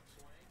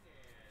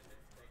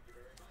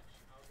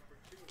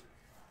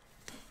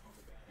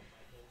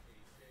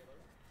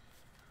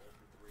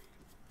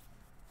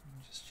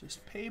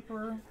 Just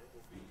paper.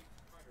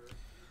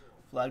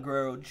 Vlad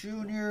Guerrero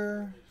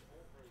Jr.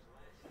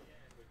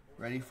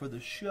 Ready for the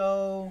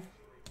show.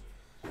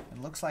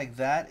 And looks like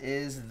that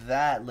is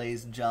that,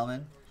 ladies and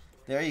gentlemen.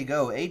 There you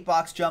go.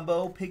 8-box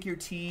jumbo. Pick your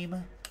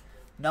team.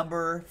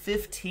 Number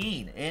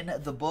 15 in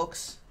the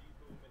books.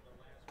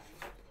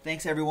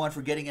 Thanks, everyone,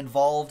 for getting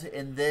involved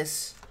in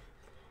this.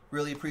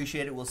 Really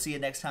appreciate it. We'll see you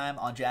next time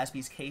on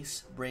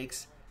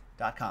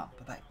JaspysCaseBreaks.com.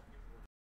 Bye-bye.